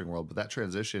manufacturing world. But that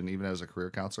transition, even as a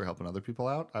career counselor helping other people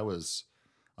out, I was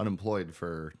unemployed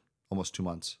for almost 2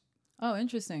 months. Oh,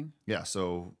 interesting. Yeah.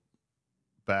 So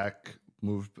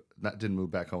didn't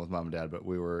move back home with mom and dad, but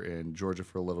we were in Georgia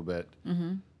for a little bit.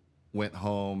 Went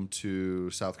home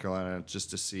to South Carolina just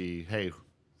to see, hey,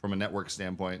 from a network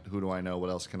standpoint, who do I know? What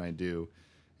else can I do?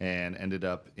 And ended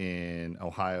up in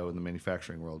Ohio in the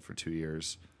manufacturing world for 2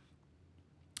 years.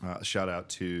 Shout out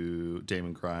to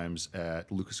Damon Grimes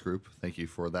at Lucas Group. Thank you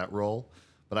for that role.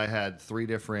 But I had 3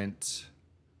 different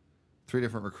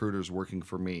recruiters working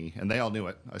for me, and they all knew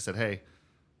it. I said, hey,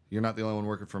 you're not the only one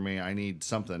working for me. I need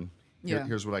something.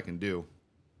 Here's what I can do.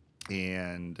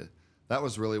 And that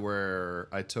was really where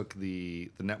I took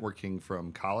the networking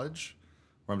from college,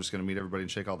 where I'm just going to meet everybody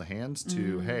and shake all the hands,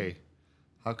 to, hey,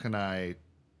 how can I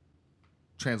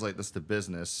translate this to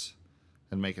business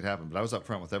and make it happen? But I was up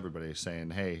front with everybody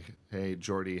saying, hey,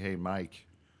 Jordy, hey, Mike,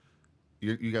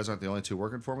 you guys aren't the only 2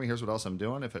 working for me. Here's what else I'm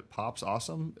doing. If it pops,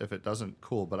 awesome. If it doesn't,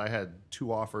 cool. But I had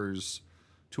 2 offers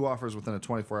within a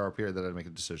 24-hour period that I'd make a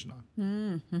decision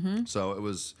on. So it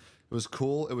was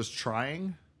cool. It was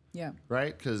trying. Yeah.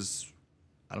 Right? Because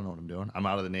I don't know what I'm doing. I'm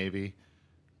out of the Navy.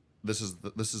 this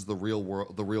is the real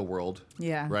world,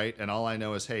 Yeah. right? And all I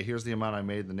know is, hey, here's the amount I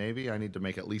made in the Navy. I need to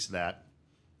make at least that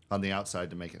on the outside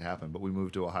to make it happen. But we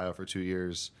moved to Ohio for 2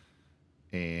 years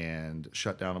and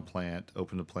shut down a plant,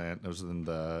 opened a plant. I was in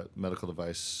the medical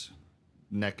device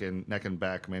neck and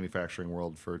back manufacturing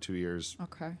world for 2 years,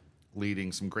 Okay.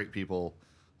 leading some great people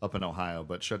up in Ohio.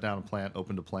 But shut down a plant,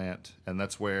 opened a plant, and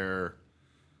that's where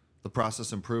the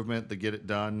process improvement, the get it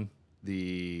done,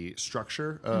 the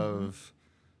structure of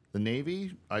the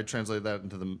Navy, I translated that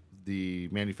into the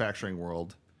manufacturing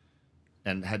world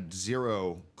and had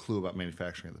zero clue about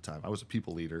manufacturing at the time. I was a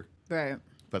people leader, Right.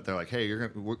 but they're like, hey,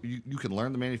 you can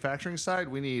learn the manufacturing side.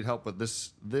 We need help with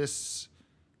this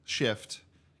shift.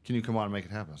 Can you come on and make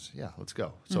it happen? I said, yeah, let's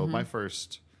go. So my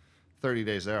first 30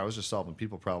 days there, I was just solving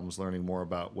people problems, learning more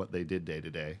about what they did day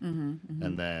to day,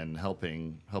 and then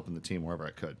helping the team wherever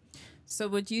I could. So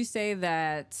would you say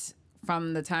that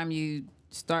from the time you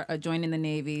start joining the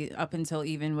Navy up until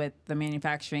even with the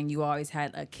manufacturing, you always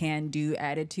had a can-do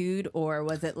attitude? Or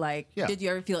was it like, did you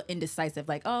ever feel indecisive?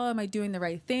 Like, oh, am I doing the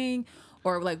right thing?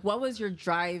 Or like, what was your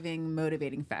driving,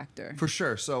 motivating factor? For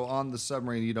sure. So on the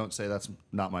submarine, you don't say that's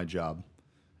not my job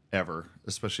ever,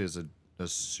 especially as a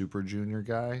super junior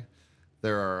guy.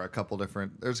 There's a couple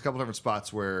different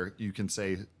spots where you can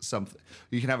say something.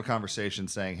 You can have a conversation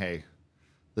saying, hey,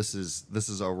 this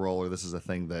is a role, or this is a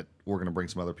thing that we're going to bring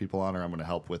some other people on, or I'm going to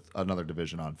help with another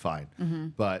division on.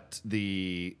 Fine. But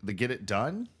the get it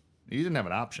done, you didn't have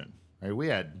an option, right? We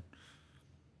had,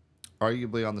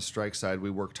 arguably on the strike side,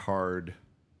 we worked hard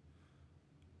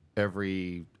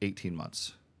every 18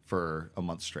 months for a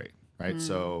month straight, right?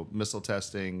 So missile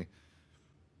testing,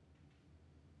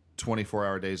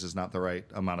 24-hour days is not the right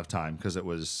amount of time, because it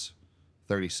was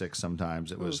 36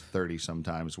 sometimes, it was 30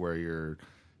 sometimes, where you're,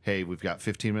 hey, we've got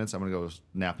 15 minutes. I'm going to go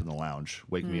nap in the lounge.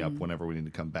 Wake me up whenever we need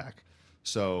to come back.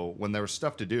 So when there was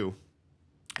stuff to do,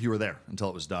 you were there until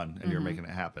it was done, and you're making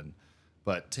it happen.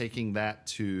 But taking that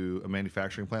to a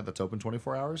manufacturing plant that's open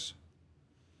 24 hours,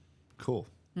 cool.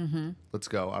 Let's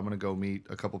go. I'm going to go meet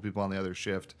a couple people on the other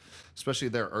shift, especially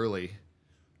there early.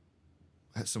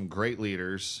 Had some great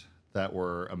leaders that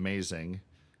were amazing.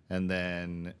 And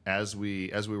then as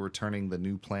we were turning the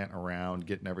new plant around,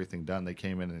 getting everything done, they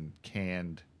came in and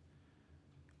canned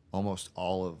almost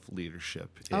all of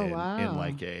leadership in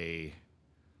like a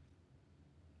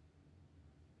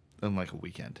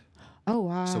weekend. Oh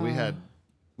wow. So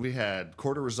we had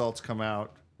quarter results come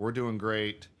out. We're doing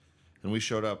great. And we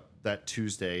showed up that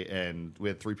Tuesday and we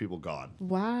had 3 people gone.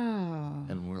 Wow.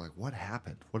 And we were like, what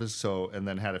happened? And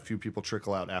then had a few people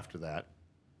trickle out after that,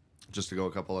 just to go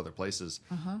a couple other places.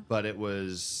 But it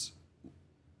was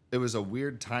a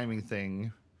weird timing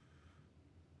thing,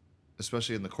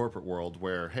 especially in the corporate world,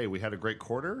 where, hey, we had a great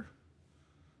quarter,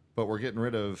 but we're getting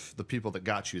rid of the people that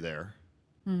got you there.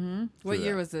 What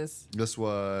year was this? This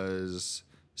was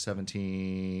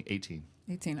 18.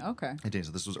 18. Okay. 18.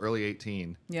 So this was early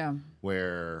 18. Yeah.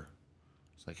 Where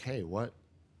it's like, hey, what?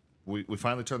 We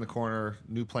finally turned the corner.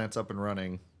 New plant's up and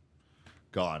running.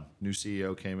 Gone. New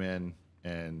CEO came in,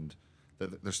 and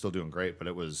they're still doing great, but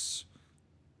it was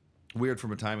weird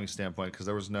from a timing standpoint, because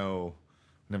there was no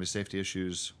safety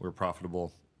issues. We were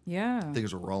profitable. Yeah.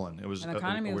 Things were rolling. It was the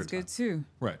economy was good too.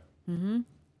 Right.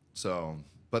 So,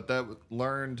 but that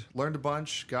learned a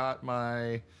bunch.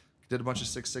 Did a bunch of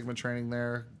Six Sigma training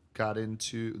there. Got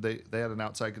into they had an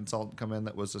outside consultant come in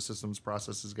that was a systems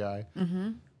processes guy.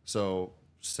 So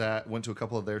went to a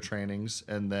couple of their trainings,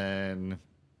 and then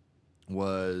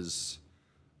I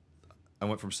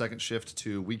went from second shift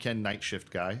to weekend night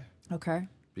shift guy. Okay.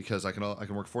 Because I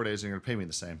can work 4 days and you're gonna pay me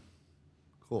the same.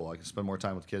 Cool. I can spend more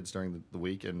time with kids during the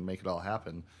week and make it all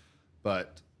happen.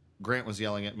 But Grant was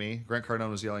yelling at me. Grant Cardone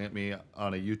was yelling at me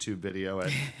on a YouTube video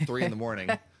at 3 in the morning.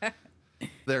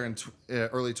 There in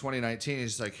early 2019,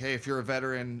 he's like, "Hey, if you're a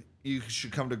veteran, you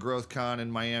should come to GrowthCon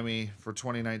in Miami for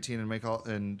 2019 and we're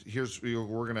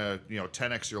gonna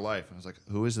 10x your life." And I was like,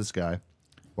 "Who is this guy?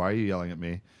 Why are you yelling at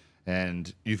me?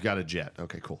 And you've got a jet?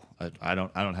 Okay, cool. I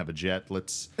don't have a jet.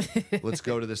 Let's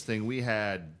go to this thing." We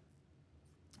had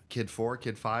kid 4,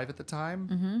 kid 5 at the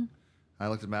time. I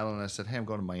looked at Madeline and I said, "Hey, I'm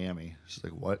going to Miami." She's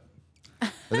like, "What?"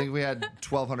 I think we had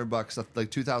 $1,200,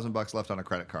 like $2,000 left on a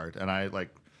credit card, and I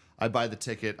buy the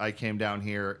ticket. I came down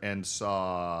here and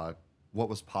saw what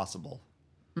was possible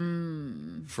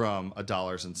from a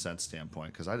dollars and cents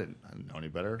standpoint, because I didn't know any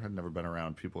better. I'd never been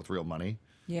around people with real money.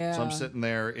 Yeah. So I'm sitting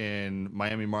there in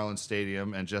Miami Marlins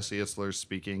Stadium, and Jesse Itzler's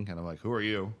speaking, and I'm like, "Who are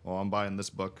you?" "Well, I'm buying this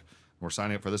book. We're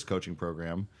signing up for this coaching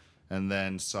program." And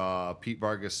then saw Pete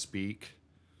Vargas speak,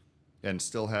 and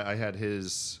I had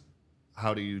his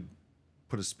 "How do you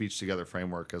put a speech together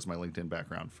framework as my LinkedIn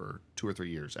background for 2 or 3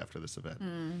 years after this event.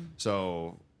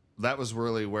 So that was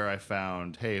really where I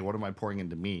found, hey, what am I pouring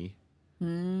into me?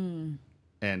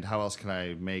 And how else can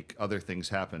I make other things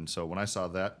happen? So when I saw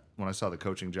the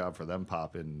coaching job for them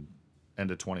pop in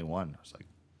end of 21, I was like,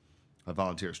 I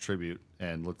volunteer as tribute,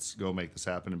 and let's go make this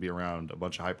happen and be around a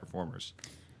bunch of high performers.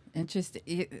 Interesting.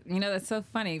 You know, that's so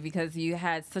funny because you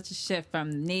had such a shift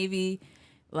from Navy,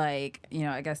 like, you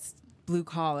know, I guess blue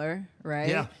collar, right?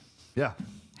 Yeah. Yeah.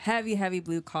 Heavy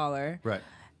blue collar. Right.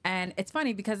 And it's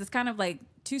funny because it's kind of like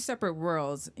two separate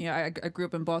worlds. You know, I grew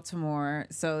up in Baltimore,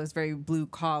 so it's very blue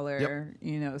collar,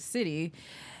 you know, city.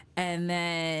 And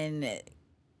then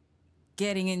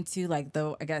getting into like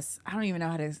I guess, I don't even know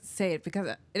how to say it because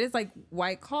it is like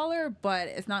white collar, but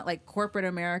it's not like corporate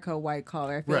America white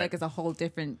collar. I feel like it's a whole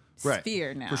different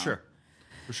sphere now. For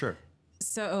sure.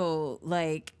 So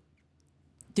like,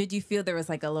 did you feel there was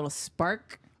like a little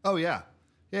spark? Oh yeah.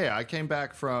 Yeah. I came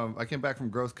back from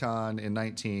GrowthCon in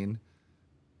 19,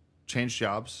 changed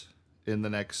jobs in the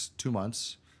next 2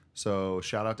 months. So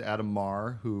shout out to Adam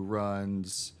Marr, who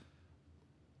runs,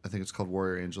 I think it's called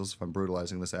Warrior Angels. If I'm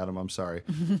brutalizing this, Adam, I'm sorry.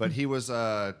 But he was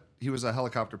a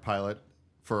helicopter pilot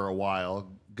for a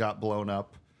while, got blown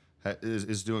up,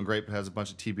 is doing great, but has a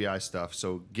bunch of TBI stuff.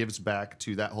 So gives back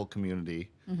to that whole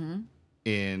community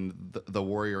in the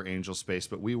Warrior Angel space.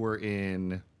 But we're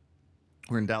in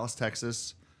Dallas,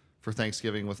 Texas for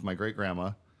Thanksgiving with my great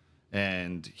grandma,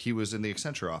 and he was in the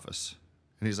Accenture office.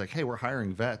 And he's like, hey, we're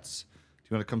hiring vets. Do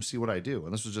you want to come see what I do?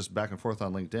 And this was just back and forth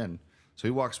on LinkedIn. So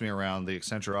he walks me around the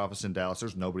Accenture office in Dallas.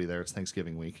 There's nobody there. It's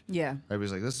Thanksgiving week. Yeah.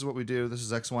 Everybody's like, this is what we do. This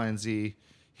is X, Y, and Z.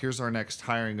 Here's our next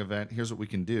hiring event. Here's what we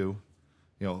can do.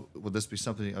 You know, would this be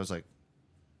something? I was like,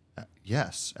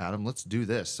 yes, Adam, let's do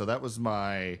this. So that was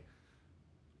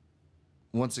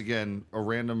once again, a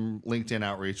random LinkedIn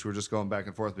outreach. We're just going back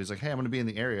and forth. But he's like, hey, I'm going to be in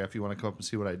the area if you want to come up and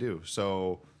see what I do.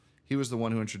 So he was the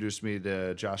one who introduced me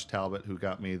to Josh Talbot, who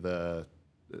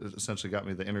essentially got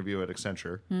me the interview at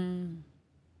Accenture.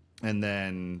 And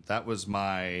then that was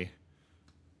my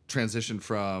transition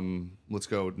from let's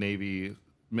go Navy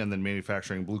and then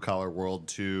manufacturing blue collar world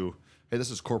to, hey, this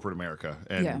is corporate America.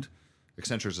 And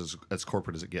Accenture's as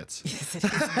corporate as it gets. Yes, it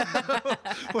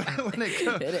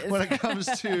is. when it comes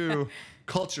to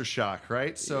culture shock,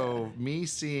 right? So me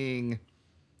seeing,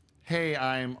 hey,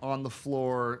 I'm on the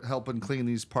floor helping clean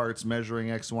these parts,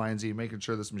 measuring X, Y, and Z, making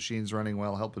sure this machine's running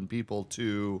well, helping people,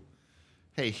 to,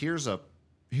 hey, here's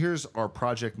our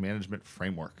project management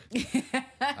framework.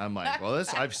 I'm like, well,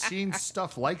 I've seen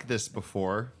stuff like this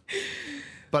before,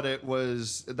 but that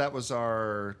was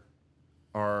our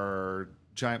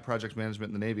giant project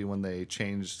management in the Navy when they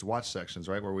changed watch sections,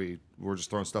 right? Where we were just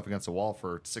throwing stuff against the wall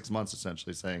for 6 months,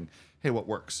 essentially saying, hey, what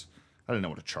works? I didn't know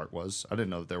what a chart was. I didn't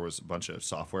know that there was a bunch of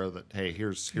software that, hey,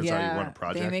 here's how you run a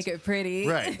project. They make it pretty.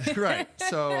 Right.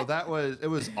 So it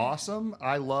was awesome.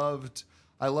 I loved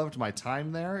my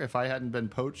time there. If I hadn't been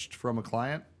poached from a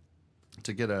client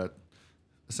to get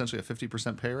essentially a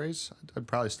 50% pay raise, I'd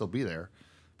probably still be there.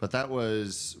 But that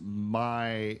was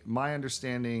my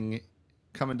understanding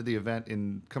coming to the event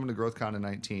coming to GrowthCon in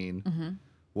 19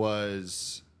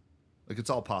 was like, it's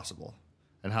all possible.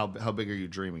 And how big are you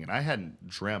dreaming? And I hadn't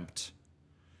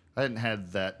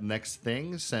had that next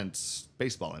thing since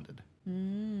baseball ended.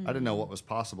 I didn't know what was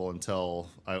possible until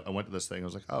I went to this thing. I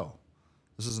was like, oh,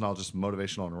 this isn't all just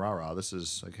motivational and rah-rah. This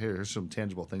is like, hey, here's some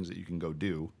tangible things that you can go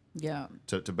do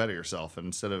to better yourself. And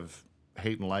instead of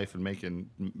hating life and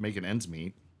making ends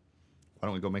meet, why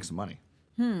don't we go make some money?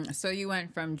 So you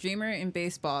went from dreamer in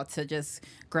baseball to just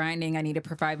grinding. I need to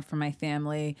provide for my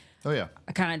family. Oh, yeah.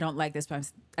 I kind of don't like this,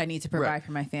 but I need to provide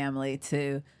for my family,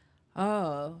 to,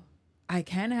 oh, I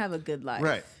can have a good life.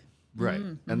 Right.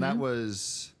 And that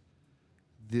was,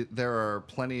 there are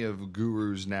plenty of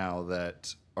gurus now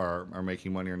that are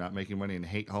making money or not making money and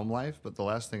hate home life. But the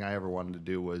last thing I ever wanted to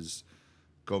do was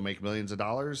go make millions of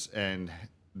dollars and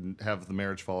have the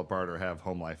marriage fall apart or have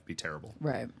home life be terrible.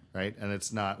 Right. And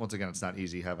it's not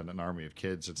easy having an army of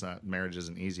kids. Marriage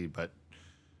isn't easy, but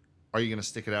are you going to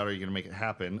stick it out? Are you going to make it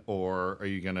happen? Or are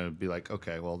you going to be like,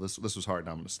 okay, well, this was hard,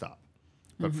 now I'm going to stop.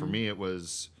 But for me, it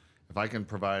was, if I can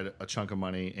provide a chunk of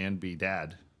money and be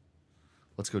dad,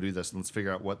 let's go do this. And let's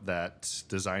figure out what that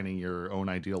designing your own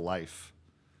ideal life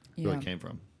really came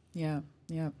from. Yeah.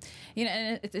 You know,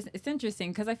 and it's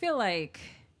interesting because I feel like,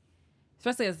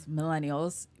 especially as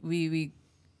millennials, we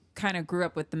kind of grew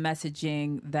up with the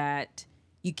messaging that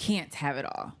you can't have it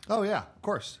all. Oh, yeah, of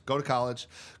course. Go to college,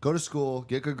 go to school,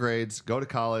 get good grades, go to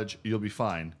college, you'll be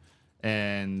fine.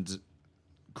 And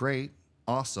great,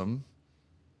 awesome.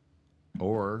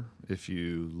 Or if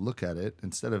you look at it,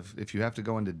 if you have to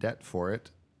go into debt for it,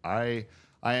 I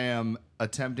am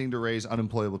attempting to raise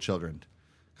unemployable children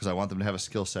because I want them to have a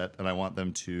skill set and I want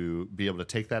them to be able to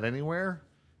take that anywhere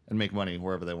and make money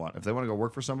wherever they want. If they want to go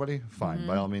work for somebody, fine,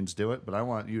 by all means do it. But I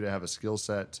want you to have a skill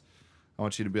set. I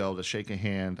want you to be able to shake a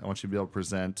hand. I want you to be able to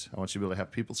present. I want you to be able to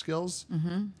have people skills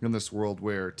in this world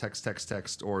where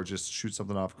text, or just shoot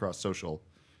something off across social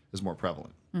is more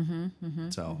prevalent.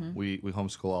 So we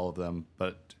homeschool all of them,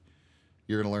 but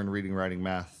you're going to learn reading, writing,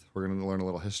 math. We're going to learn a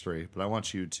little history. But I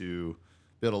want you to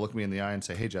be able to look me in the eye and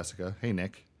say, hey, Jessica, hey,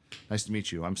 Nick, nice to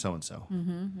meet you. I'm so-and-so.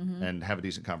 And have a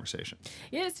decent conversation.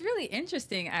 Yeah, it's really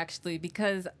interesting, actually,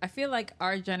 because I feel like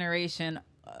our generation,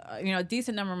 a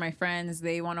decent number of my friends,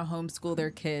 they want to homeschool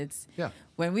their kids. Yeah.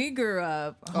 When we grew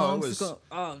up, homeschool.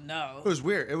 Oh, no. It was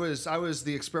weird. I was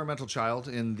the experimental child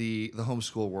in the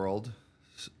homeschool world.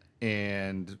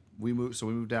 And we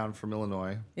moved down from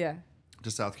Illinois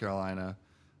to South Carolina.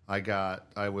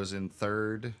 I was in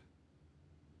third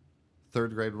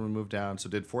grade when we moved down. So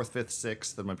did fourth, fifth,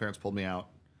 sixth. Then my parents pulled me out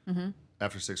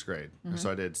after sixth grade.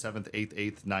 So I did seventh,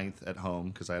 eighth, ninth at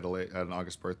home because I had an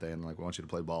August birthday and we want you to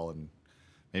play ball and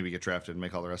maybe get drafted and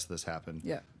make all the rest of this happen.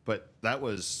 Yeah. But that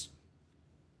was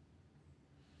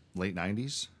late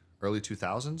 90s, early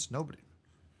 2000s.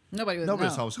 Nobody's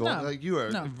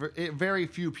homeschooling. No. Very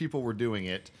few people were doing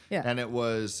it. Yeah. And it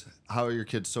was, how are your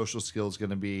kids' social skills going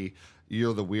to be?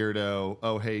 You're the weirdo.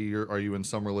 Oh, hey, are you in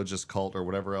some religious cult or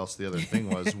whatever else the other thing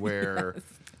was? Where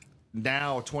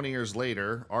now, 20 years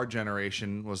later, our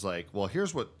generation was like, well,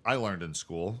 here's what I learned in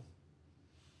school.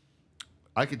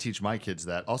 I could teach my kids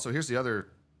that. Also, here's the other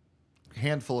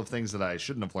handful of things that I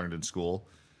shouldn't have learned in school.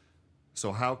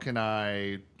 So how can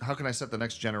I set the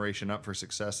next generation up for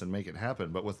success and make it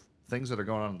happen? But with things that are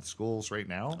going on in the schools right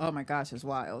now, oh my gosh, it's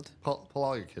wild. Pull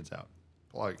all your kids out.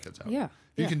 Yeah,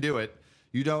 if you can do it.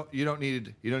 You don't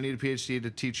need a PhD to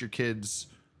teach your kids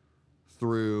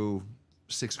through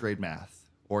sixth grade math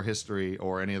or history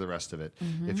or any of the rest of it.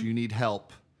 If you need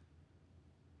help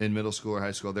in middle school or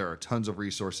high school, there are tons of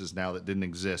resources now that didn't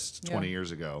exist 20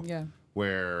 years ago. Yeah.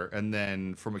 And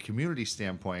then from a community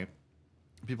standpoint,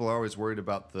 people are always worried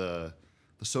about the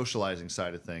socializing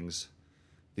side of things.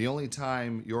 The only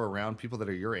time you're around people that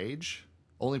are your age,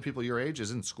 only people your age,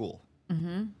 is in school.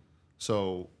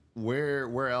 So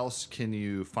where else can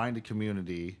you find a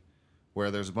community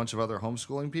where there's a bunch of other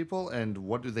homeschooling people, and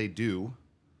what do?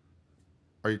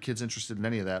 Are your kids interested in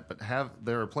any of that? But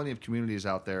there are plenty of communities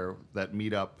out there that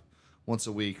meet up once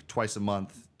a week, twice a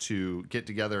month to get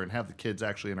together and have the kids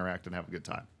actually interact and have a good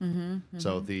time.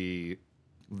 So the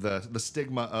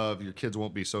stigma of your kids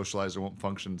won't be socialized or won't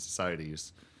function in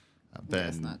societies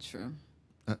that's not true.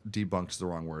 Debunk's the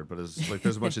wrong word, but it's like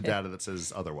there's a bunch of data that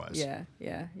says otherwise.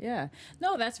 Yeah.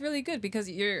 No, that's really good because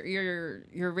you're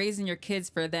raising your kids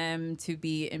for them to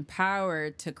be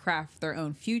empowered to craft their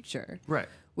own future. Right.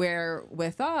 Where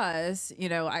with us,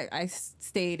 I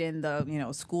stayed in the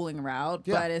schooling route,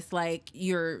 but it's like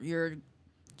you're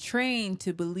trained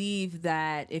to believe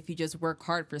that if you just work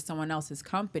hard for someone else's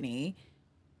company,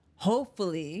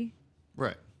 hopefully,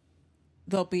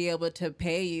 they'll be able to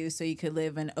pay you so you could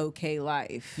live an okay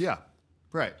life. Yeah,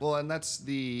 right. Well, and that's if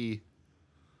you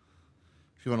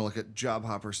want to look at job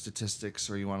hopper statistics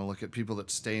or you want to look at people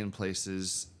that stay in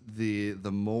places, the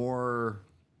more,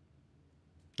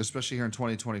 especially here in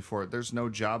 2024, there's no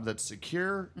job that's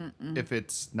secure if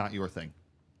it's not your thing.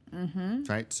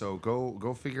 Right? So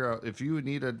go figure out, if you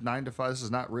need a 9 to 5, this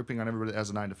is not ripping on everybody that has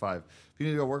a 9 to 5. If you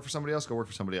need to go work for somebody else, go work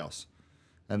for somebody else.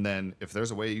 And then if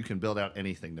there's a way you can build out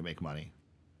anything to make money,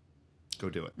 go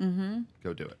do it.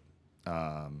 Go do it.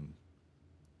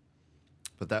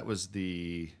 But that was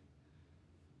hey,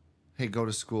 go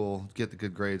to school, get the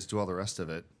good grades, do all the rest of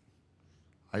it.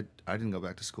 I didn't go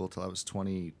back to school till I was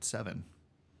 27.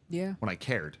 Yeah. When I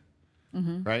cared.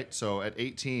 Right? So at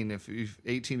 18, if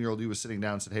 18-year-old you was sitting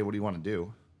down and said, hey, what do you want to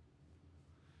do?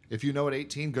 If you know at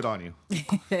 18, good on you.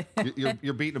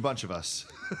 You're beating a bunch of us.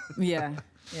 Yeah.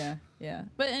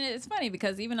 But and it's funny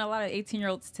because even a lot of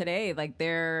 18-year-olds today, like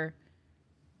they're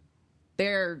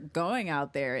going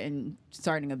out there and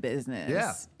starting a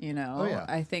business. Yeah. Oh, yeah.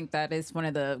 I think that is one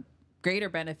of the greater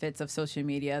benefits of social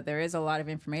media. There is a lot of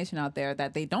information out there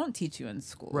that they don't teach you in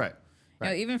school. Right.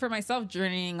 Even for myself,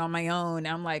 journeying on my own,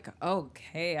 I'm like,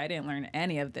 okay, I didn't learn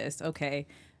any of this. Okay.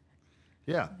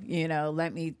 Yeah.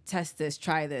 Let me test this,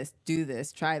 try this, do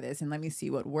this, try this, and let me see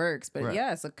what works. But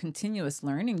it's a continuous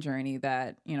learning journey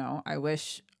that, I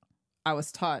wish I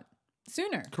was taught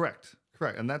sooner. Correct.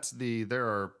 And there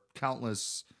are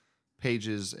countless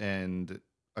pages and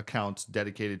accounts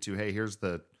dedicated to, hey, here's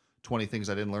the 20 things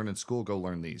I didn't learn in school. Go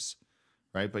learn these.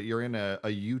 right? But you're in a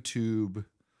YouTube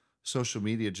social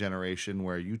media generation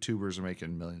where YouTubers are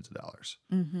making millions of dollars,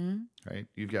 right?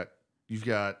 You've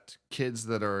got kids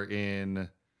that are in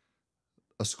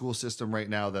a school system right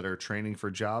now that are training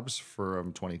for jobs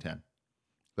from 2010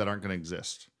 that aren't going to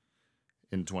exist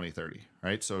in 2030,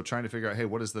 right? So trying to figure out, hey,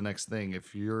 what is the next thing?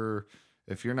 If you're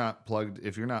not plugged,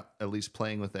 if you're not at least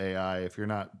playing with AI, if you're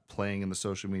not playing in the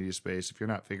social media space, if you're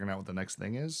not figuring out what the next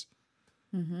thing is,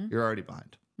 you're already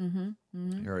behind.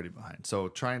 You're already behind. So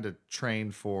trying to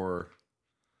train for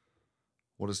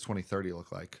what does 2030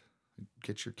 look like?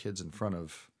 Get your kids in front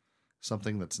of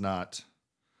something that's not,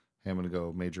 hey, I'm going to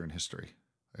go major in history.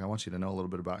 Like, I want you to know a little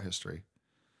bit about history,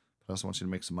 but I also want you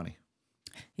to make some money.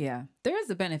 Yeah, there is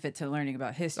a benefit to learning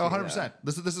about history. Oh, 100%.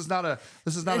 This is not a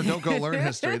don't go learn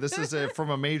history. This is from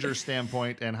a major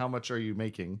standpoint, and how much are you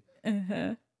making?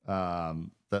 That's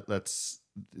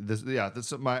this. Yeah,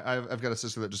 that's I've got a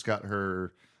sister that just got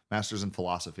her master's in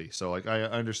philosophy. So like I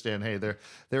understand. Hey,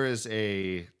 there is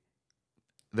a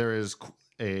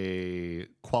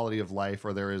quality of life,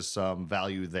 or there is some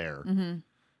value there,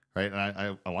 right?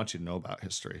 And I want you to know about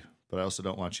history, but I also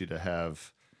don't want you to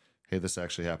have, hey, this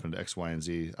actually happened to X, Y, and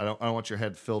Z. I don't want your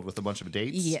head filled with a bunch of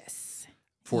dates. Yes.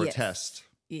 For a test.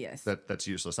 Yes. That's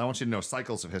useless. I want you to know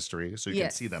cycles of history so you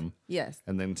can see them. Yes.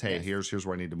 And then, hey, here's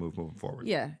where I need to moving forward.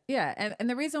 Yeah. Yeah. And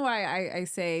the reason why I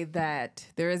say that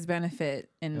there is benefit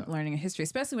in learning a history,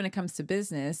 especially when it comes to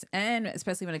business, and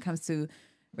especially when it comes to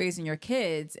raising your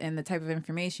kids and the type of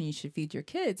information you should feed your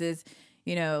kids, is,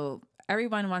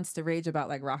 everyone wants to rage about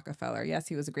like Rockefeller. Yes,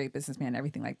 he was a great businessman,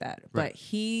 everything like that. Right. But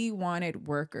he wanted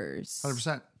workers.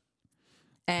 100%.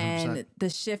 And the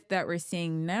shift that we're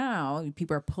seeing now,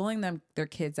 people are pulling their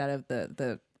kids out of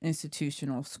the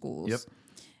institutional schools. Yep.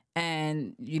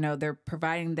 And, they're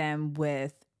providing them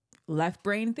with left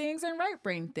brain things and right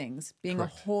brain things, being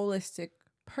Correct. A holistic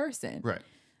person. Right.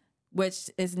 Which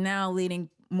is now leading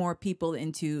more people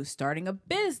into starting a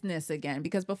business again.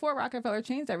 Because before Rockefeller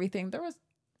changed everything,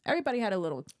 everybody had a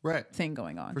little thing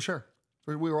going on. For sure.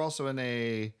 We were also in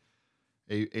a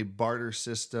barter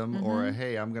system, or a,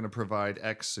 hey, I'm going to provide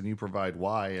X and you provide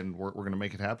Y, and we're going to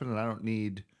make it happen. And I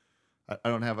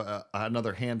don't have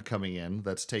another hand coming in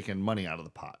that's taking money out of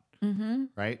the pot.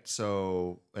 Right.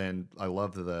 So, and I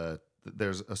love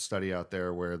there's a study out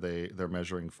there where they're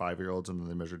measuring 5-year-olds, and then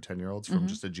they measured 10-year-olds from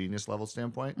just a genius level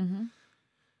standpoint.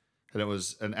 And it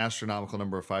was an astronomical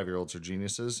number of 5-year-olds are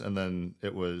geniuses. And then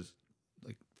it was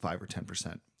like 5 or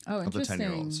 10% of the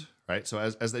 10-year-olds. Right. So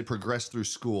as they progress through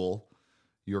school,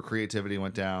 your creativity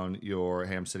went down,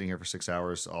 hey, I'm sitting here for 6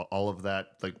 hours, all of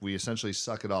that, like we essentially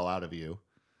suck it all out of you.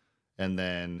 And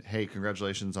then, hey,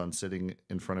 congratulations on sitting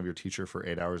in front of your teacher for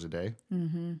 8 hours a day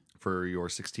for your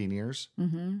 16 years.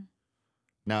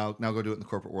 Now go do it in the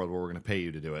corporate world where we're going to pay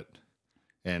you to do it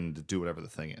and do whatever the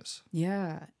thing is.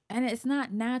 Yeah. And it's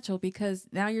not natural, because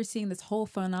now you're seeing this whole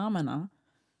phenomena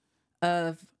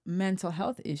of mental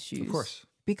health issues. Of course.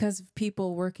 Because of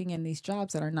people working in these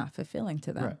jobs that are not fulfilling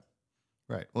to them.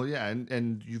 Right. Well, yeah.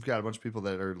 And you've got a bunch of people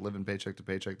that are living paycheck to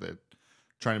paycheck, that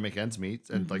trying to make ends meet,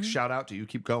 and like, shout out to you,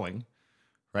 keep going.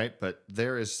 Right. But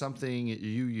there is something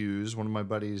you use. One of my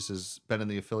buddies has been in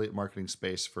the affiliate marketing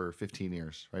space for 15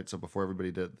 years. Right. So before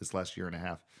everybody did this last year and a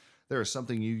half, there is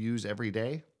something you use every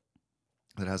day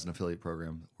that has an affiliate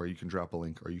program where you can drop a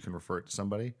link or you can refer it to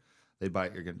somebody. They buy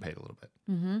it, you're getting paid a little bit.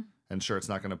 And sure, it's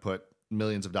not going to put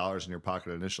millions of dollars in your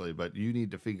pocket initially, but you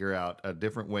need to figure out a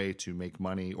different way to make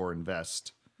money or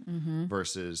invest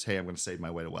versus, hey, I'm going to save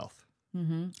my way to wealth.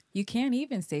 You can't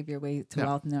even save your way to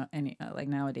wealth like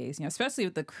nowadays, especially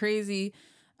with the crazy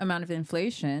amount of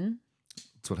inflation.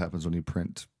 That's what happens when you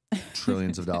print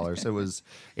trillions of dollars. It was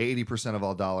 80% of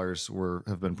all dollars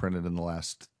have been printed in the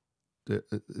last,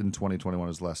 in 2021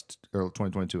 or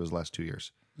 2022 was the last 2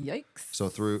 years. Yikes. So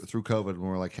through COVID, when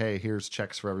we're like, hey, here's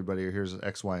checks for everybody, or here's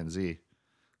X, Y, and Z.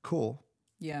 Cool.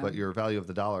 Yeah. But your value of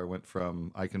the dollar went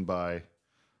from I can buy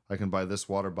this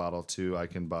water bottle to I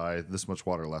can buy this much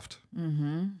water left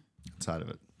inside of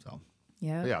it. So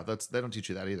yeah, they don't teach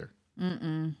you that either.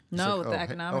 No, like, the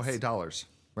economics. Hey, dollars.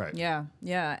 Right.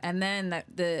 Yeah. And then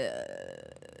the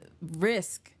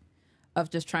risk of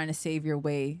just trying to save your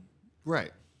way.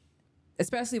 Right.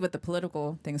 Especially with the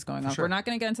political things going on. Sure. We're not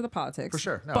going to get into the politics. For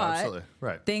sure. No, but absolutely.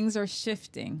 Right. Things are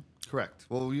shifting. Correct.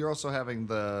 Well, you're also having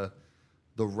the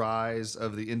rise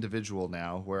of the individual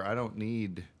now, where I don't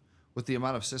need, with the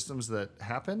amount of systems that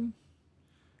happen,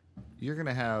 you're going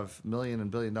to have million and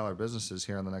billion dollar businesses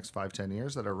here in the next 5-10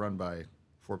 years that are run by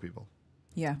 4 people.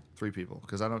 Yeah. 3 people.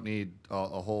 Because I don't need I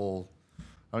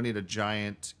don't need a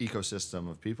giant ecosystem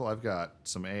of people. I've got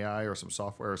some AI or some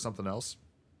software or something else.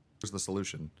 Here's the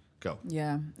solution. go.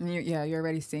 Yeah. And you're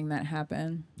already seeing that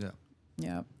happen. Yeah.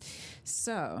 Yeah.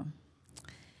 So,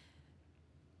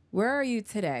 where are you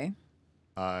today?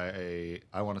 I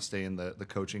want to stay in the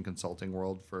coaching consulting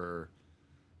world for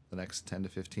the next 10 to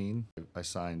 15. I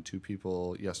signed 2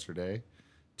 people yesterday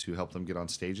to help them get on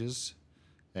stages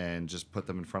and just put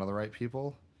them in front of the right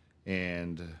people.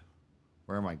 And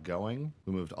where am I going?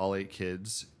 We moved all 8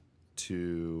 kids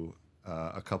to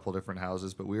a couple different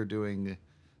houses, but we're doing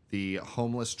the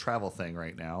homeless travel thing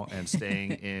right now and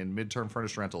staying in midterm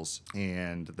furnished rentals.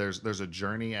 And there's a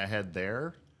journey ahead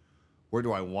there. Where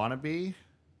do I want to be?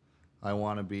 I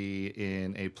want to be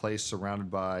in a place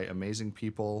surrounded by amazing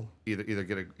people. Either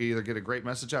get a great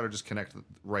message out or just connect the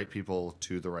right people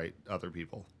to the right other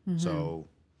people. Mm-hmm. So,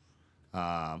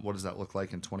 what does that look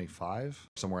like in 25?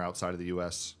 Somewhere outside of the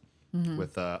U.S. Mm-hmm.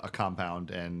 with a compound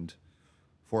and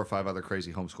 4 or 5 other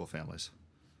crazy homeschool families.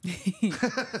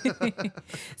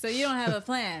 So you don't have a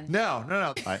plan?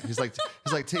 No. He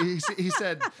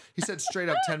said straight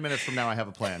up 10 minutes from now I have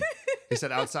a plan. He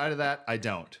said outside of that I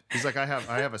don't. He's like I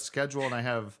have a schedule and I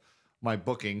have my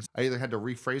bookings. I either had to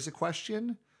rephrase a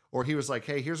question or he was like,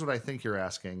 hey, here's what I think you're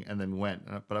asking, and then went.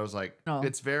 But I was like,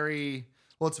 it's very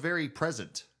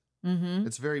present. Mm-hmm.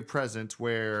 It's very present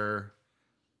where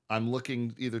I'm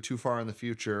looking either too far in the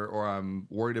future or I'm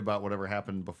worried about whatever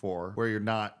happened before, where you're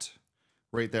not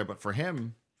right there. But for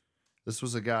him, this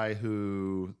was a guy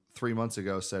who 3 months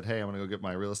ago said, hey, I'm going to go get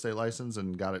my real estate license,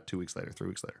 and got it 3 weeks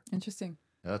later. Interesting.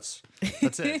 That's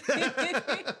it.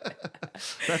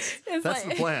 that's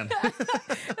the plan.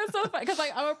 That's so fun because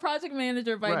I'm a project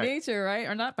manager by nature, right?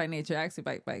 Or not by nature, actually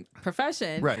by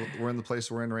profession. Right. We're in the place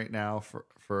we're in right now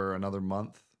for another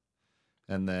month,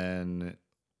 and then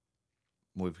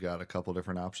we've got a couple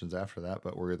different options after that.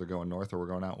 But we're either going north or we're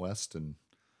going out west, and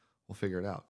we'll figure it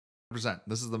out. 100%.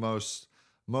 This is the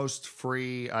most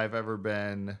free I've ever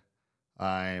been.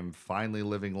 I'm finally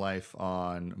living life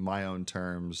on my own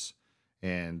terms.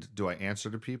 And do I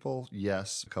answer to people?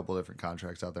 Yes. A couple of different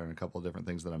contracts out there and a couple of different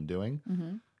things that I'm doing.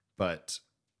 Mm-hmm. But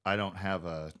I don't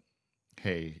have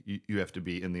hey, you have to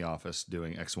be in the office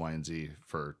doing X, Y, and Z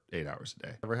for 8 hours a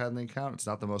day. Ever had an account? It's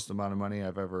not the most amount of money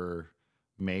I've ever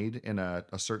made in a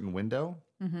certain window.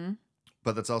 Mm-hmm.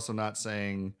 But that's also not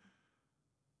saying,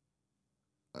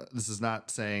 this is not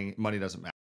saying money doesn't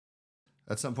matter.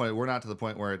 At some point, we're not to the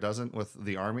point where it doesn't with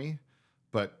the Army,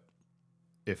 but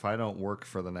if I don't work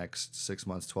for the next 6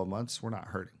 months, 12 months, we're not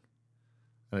hurting.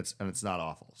 And it's not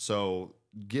awful. So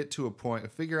get to a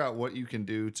point, figure out what you can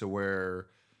do to where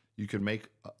you can make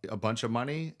a bunch of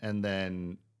money and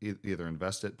then either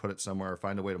invest it, put it somewhere, or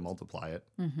find a way to multiply it,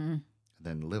 mm-hmm. and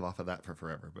then live off of that for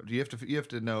forever. But you have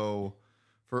to know,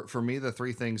 for me, the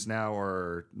 3 things now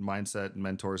are mindset,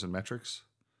 mentors, and metrics.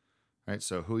 Right.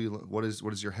 So what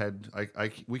is your head?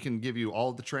 We can give you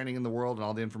all the training in the world and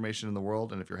all the information in the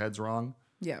world. And if your head's wrong,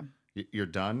 yeah, you're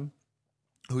done.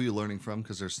 Who are you learning from?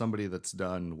 Because there's somebody that's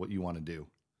done what you want to do.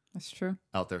 That's true.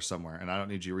 Out there somewhere. And I don't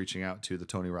need you reaching out to the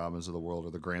Tony Robbins of the world or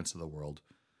the Grants of the world.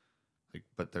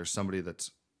 But there's somebody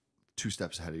that's 2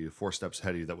 steps ahead of you, 4 steps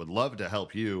ahead of you that would love to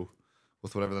help you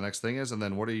with whatever the next thing is. And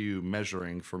then what are you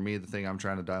measuring? For me, the thing I'm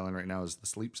trying to dial in right now is the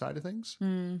sleep side of things.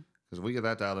 Because if we get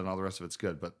that dialed in, all the rest of it's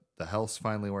good. But the health's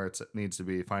finally where it needs to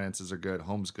be. Finances are good.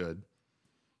 Home's good.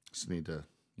 Just need to,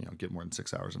 get more than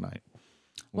 6 hours a night.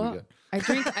 Well, I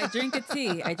drink a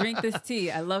tea. I drink this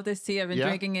tea. I love this tea. I've been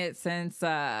drinking it since,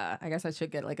 I guess I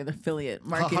should get like an affiliate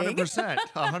marketing.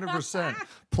 100%.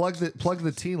 Plug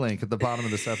the tea link at the bottom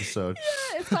of this episode.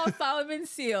 Yeah, it's called Solomon's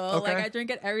Seal. Okay. Like I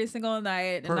drink it every single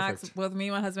night. It knocks both me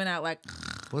and my husband out like.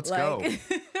 Let's go.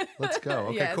 Let's go.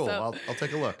 Okay, yeah, cool. So, I'll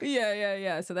take a look.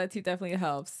 Yeah. So that tea definitely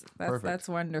helps. That's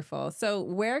wonderful. So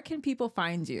where can people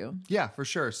find you? Yeah, for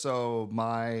sure. So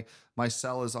my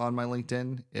cell is on my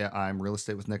LinkedIn. Yeah, I'm Real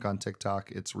Estate with Nick on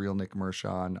TikTok. It's Real Nick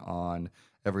Mershon on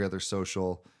every other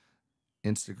social.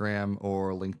 Instagram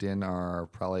or LinkedIn are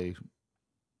probably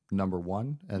number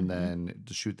 1, and then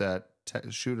to shoot a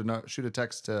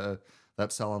text to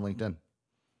that cell on LinkedIn.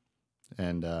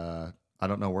 And I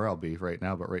don't know where I'll be right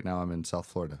now, but right now I'm in South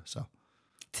Florida. So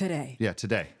today. Yeah,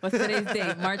 today. What's today's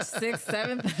date? March 6th,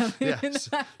 7th? Yeah,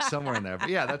 somewhere in there. But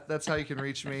yeah, that's how you can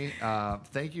reach me.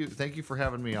 Thank you for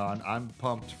having me on. I'm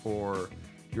pumped for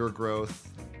your growth,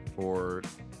 for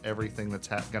everything that's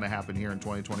going to happen here in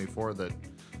 2024 that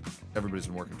everybody's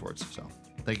been working towards. So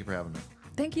thank you for having me.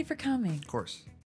 Thank you for coming. Of course.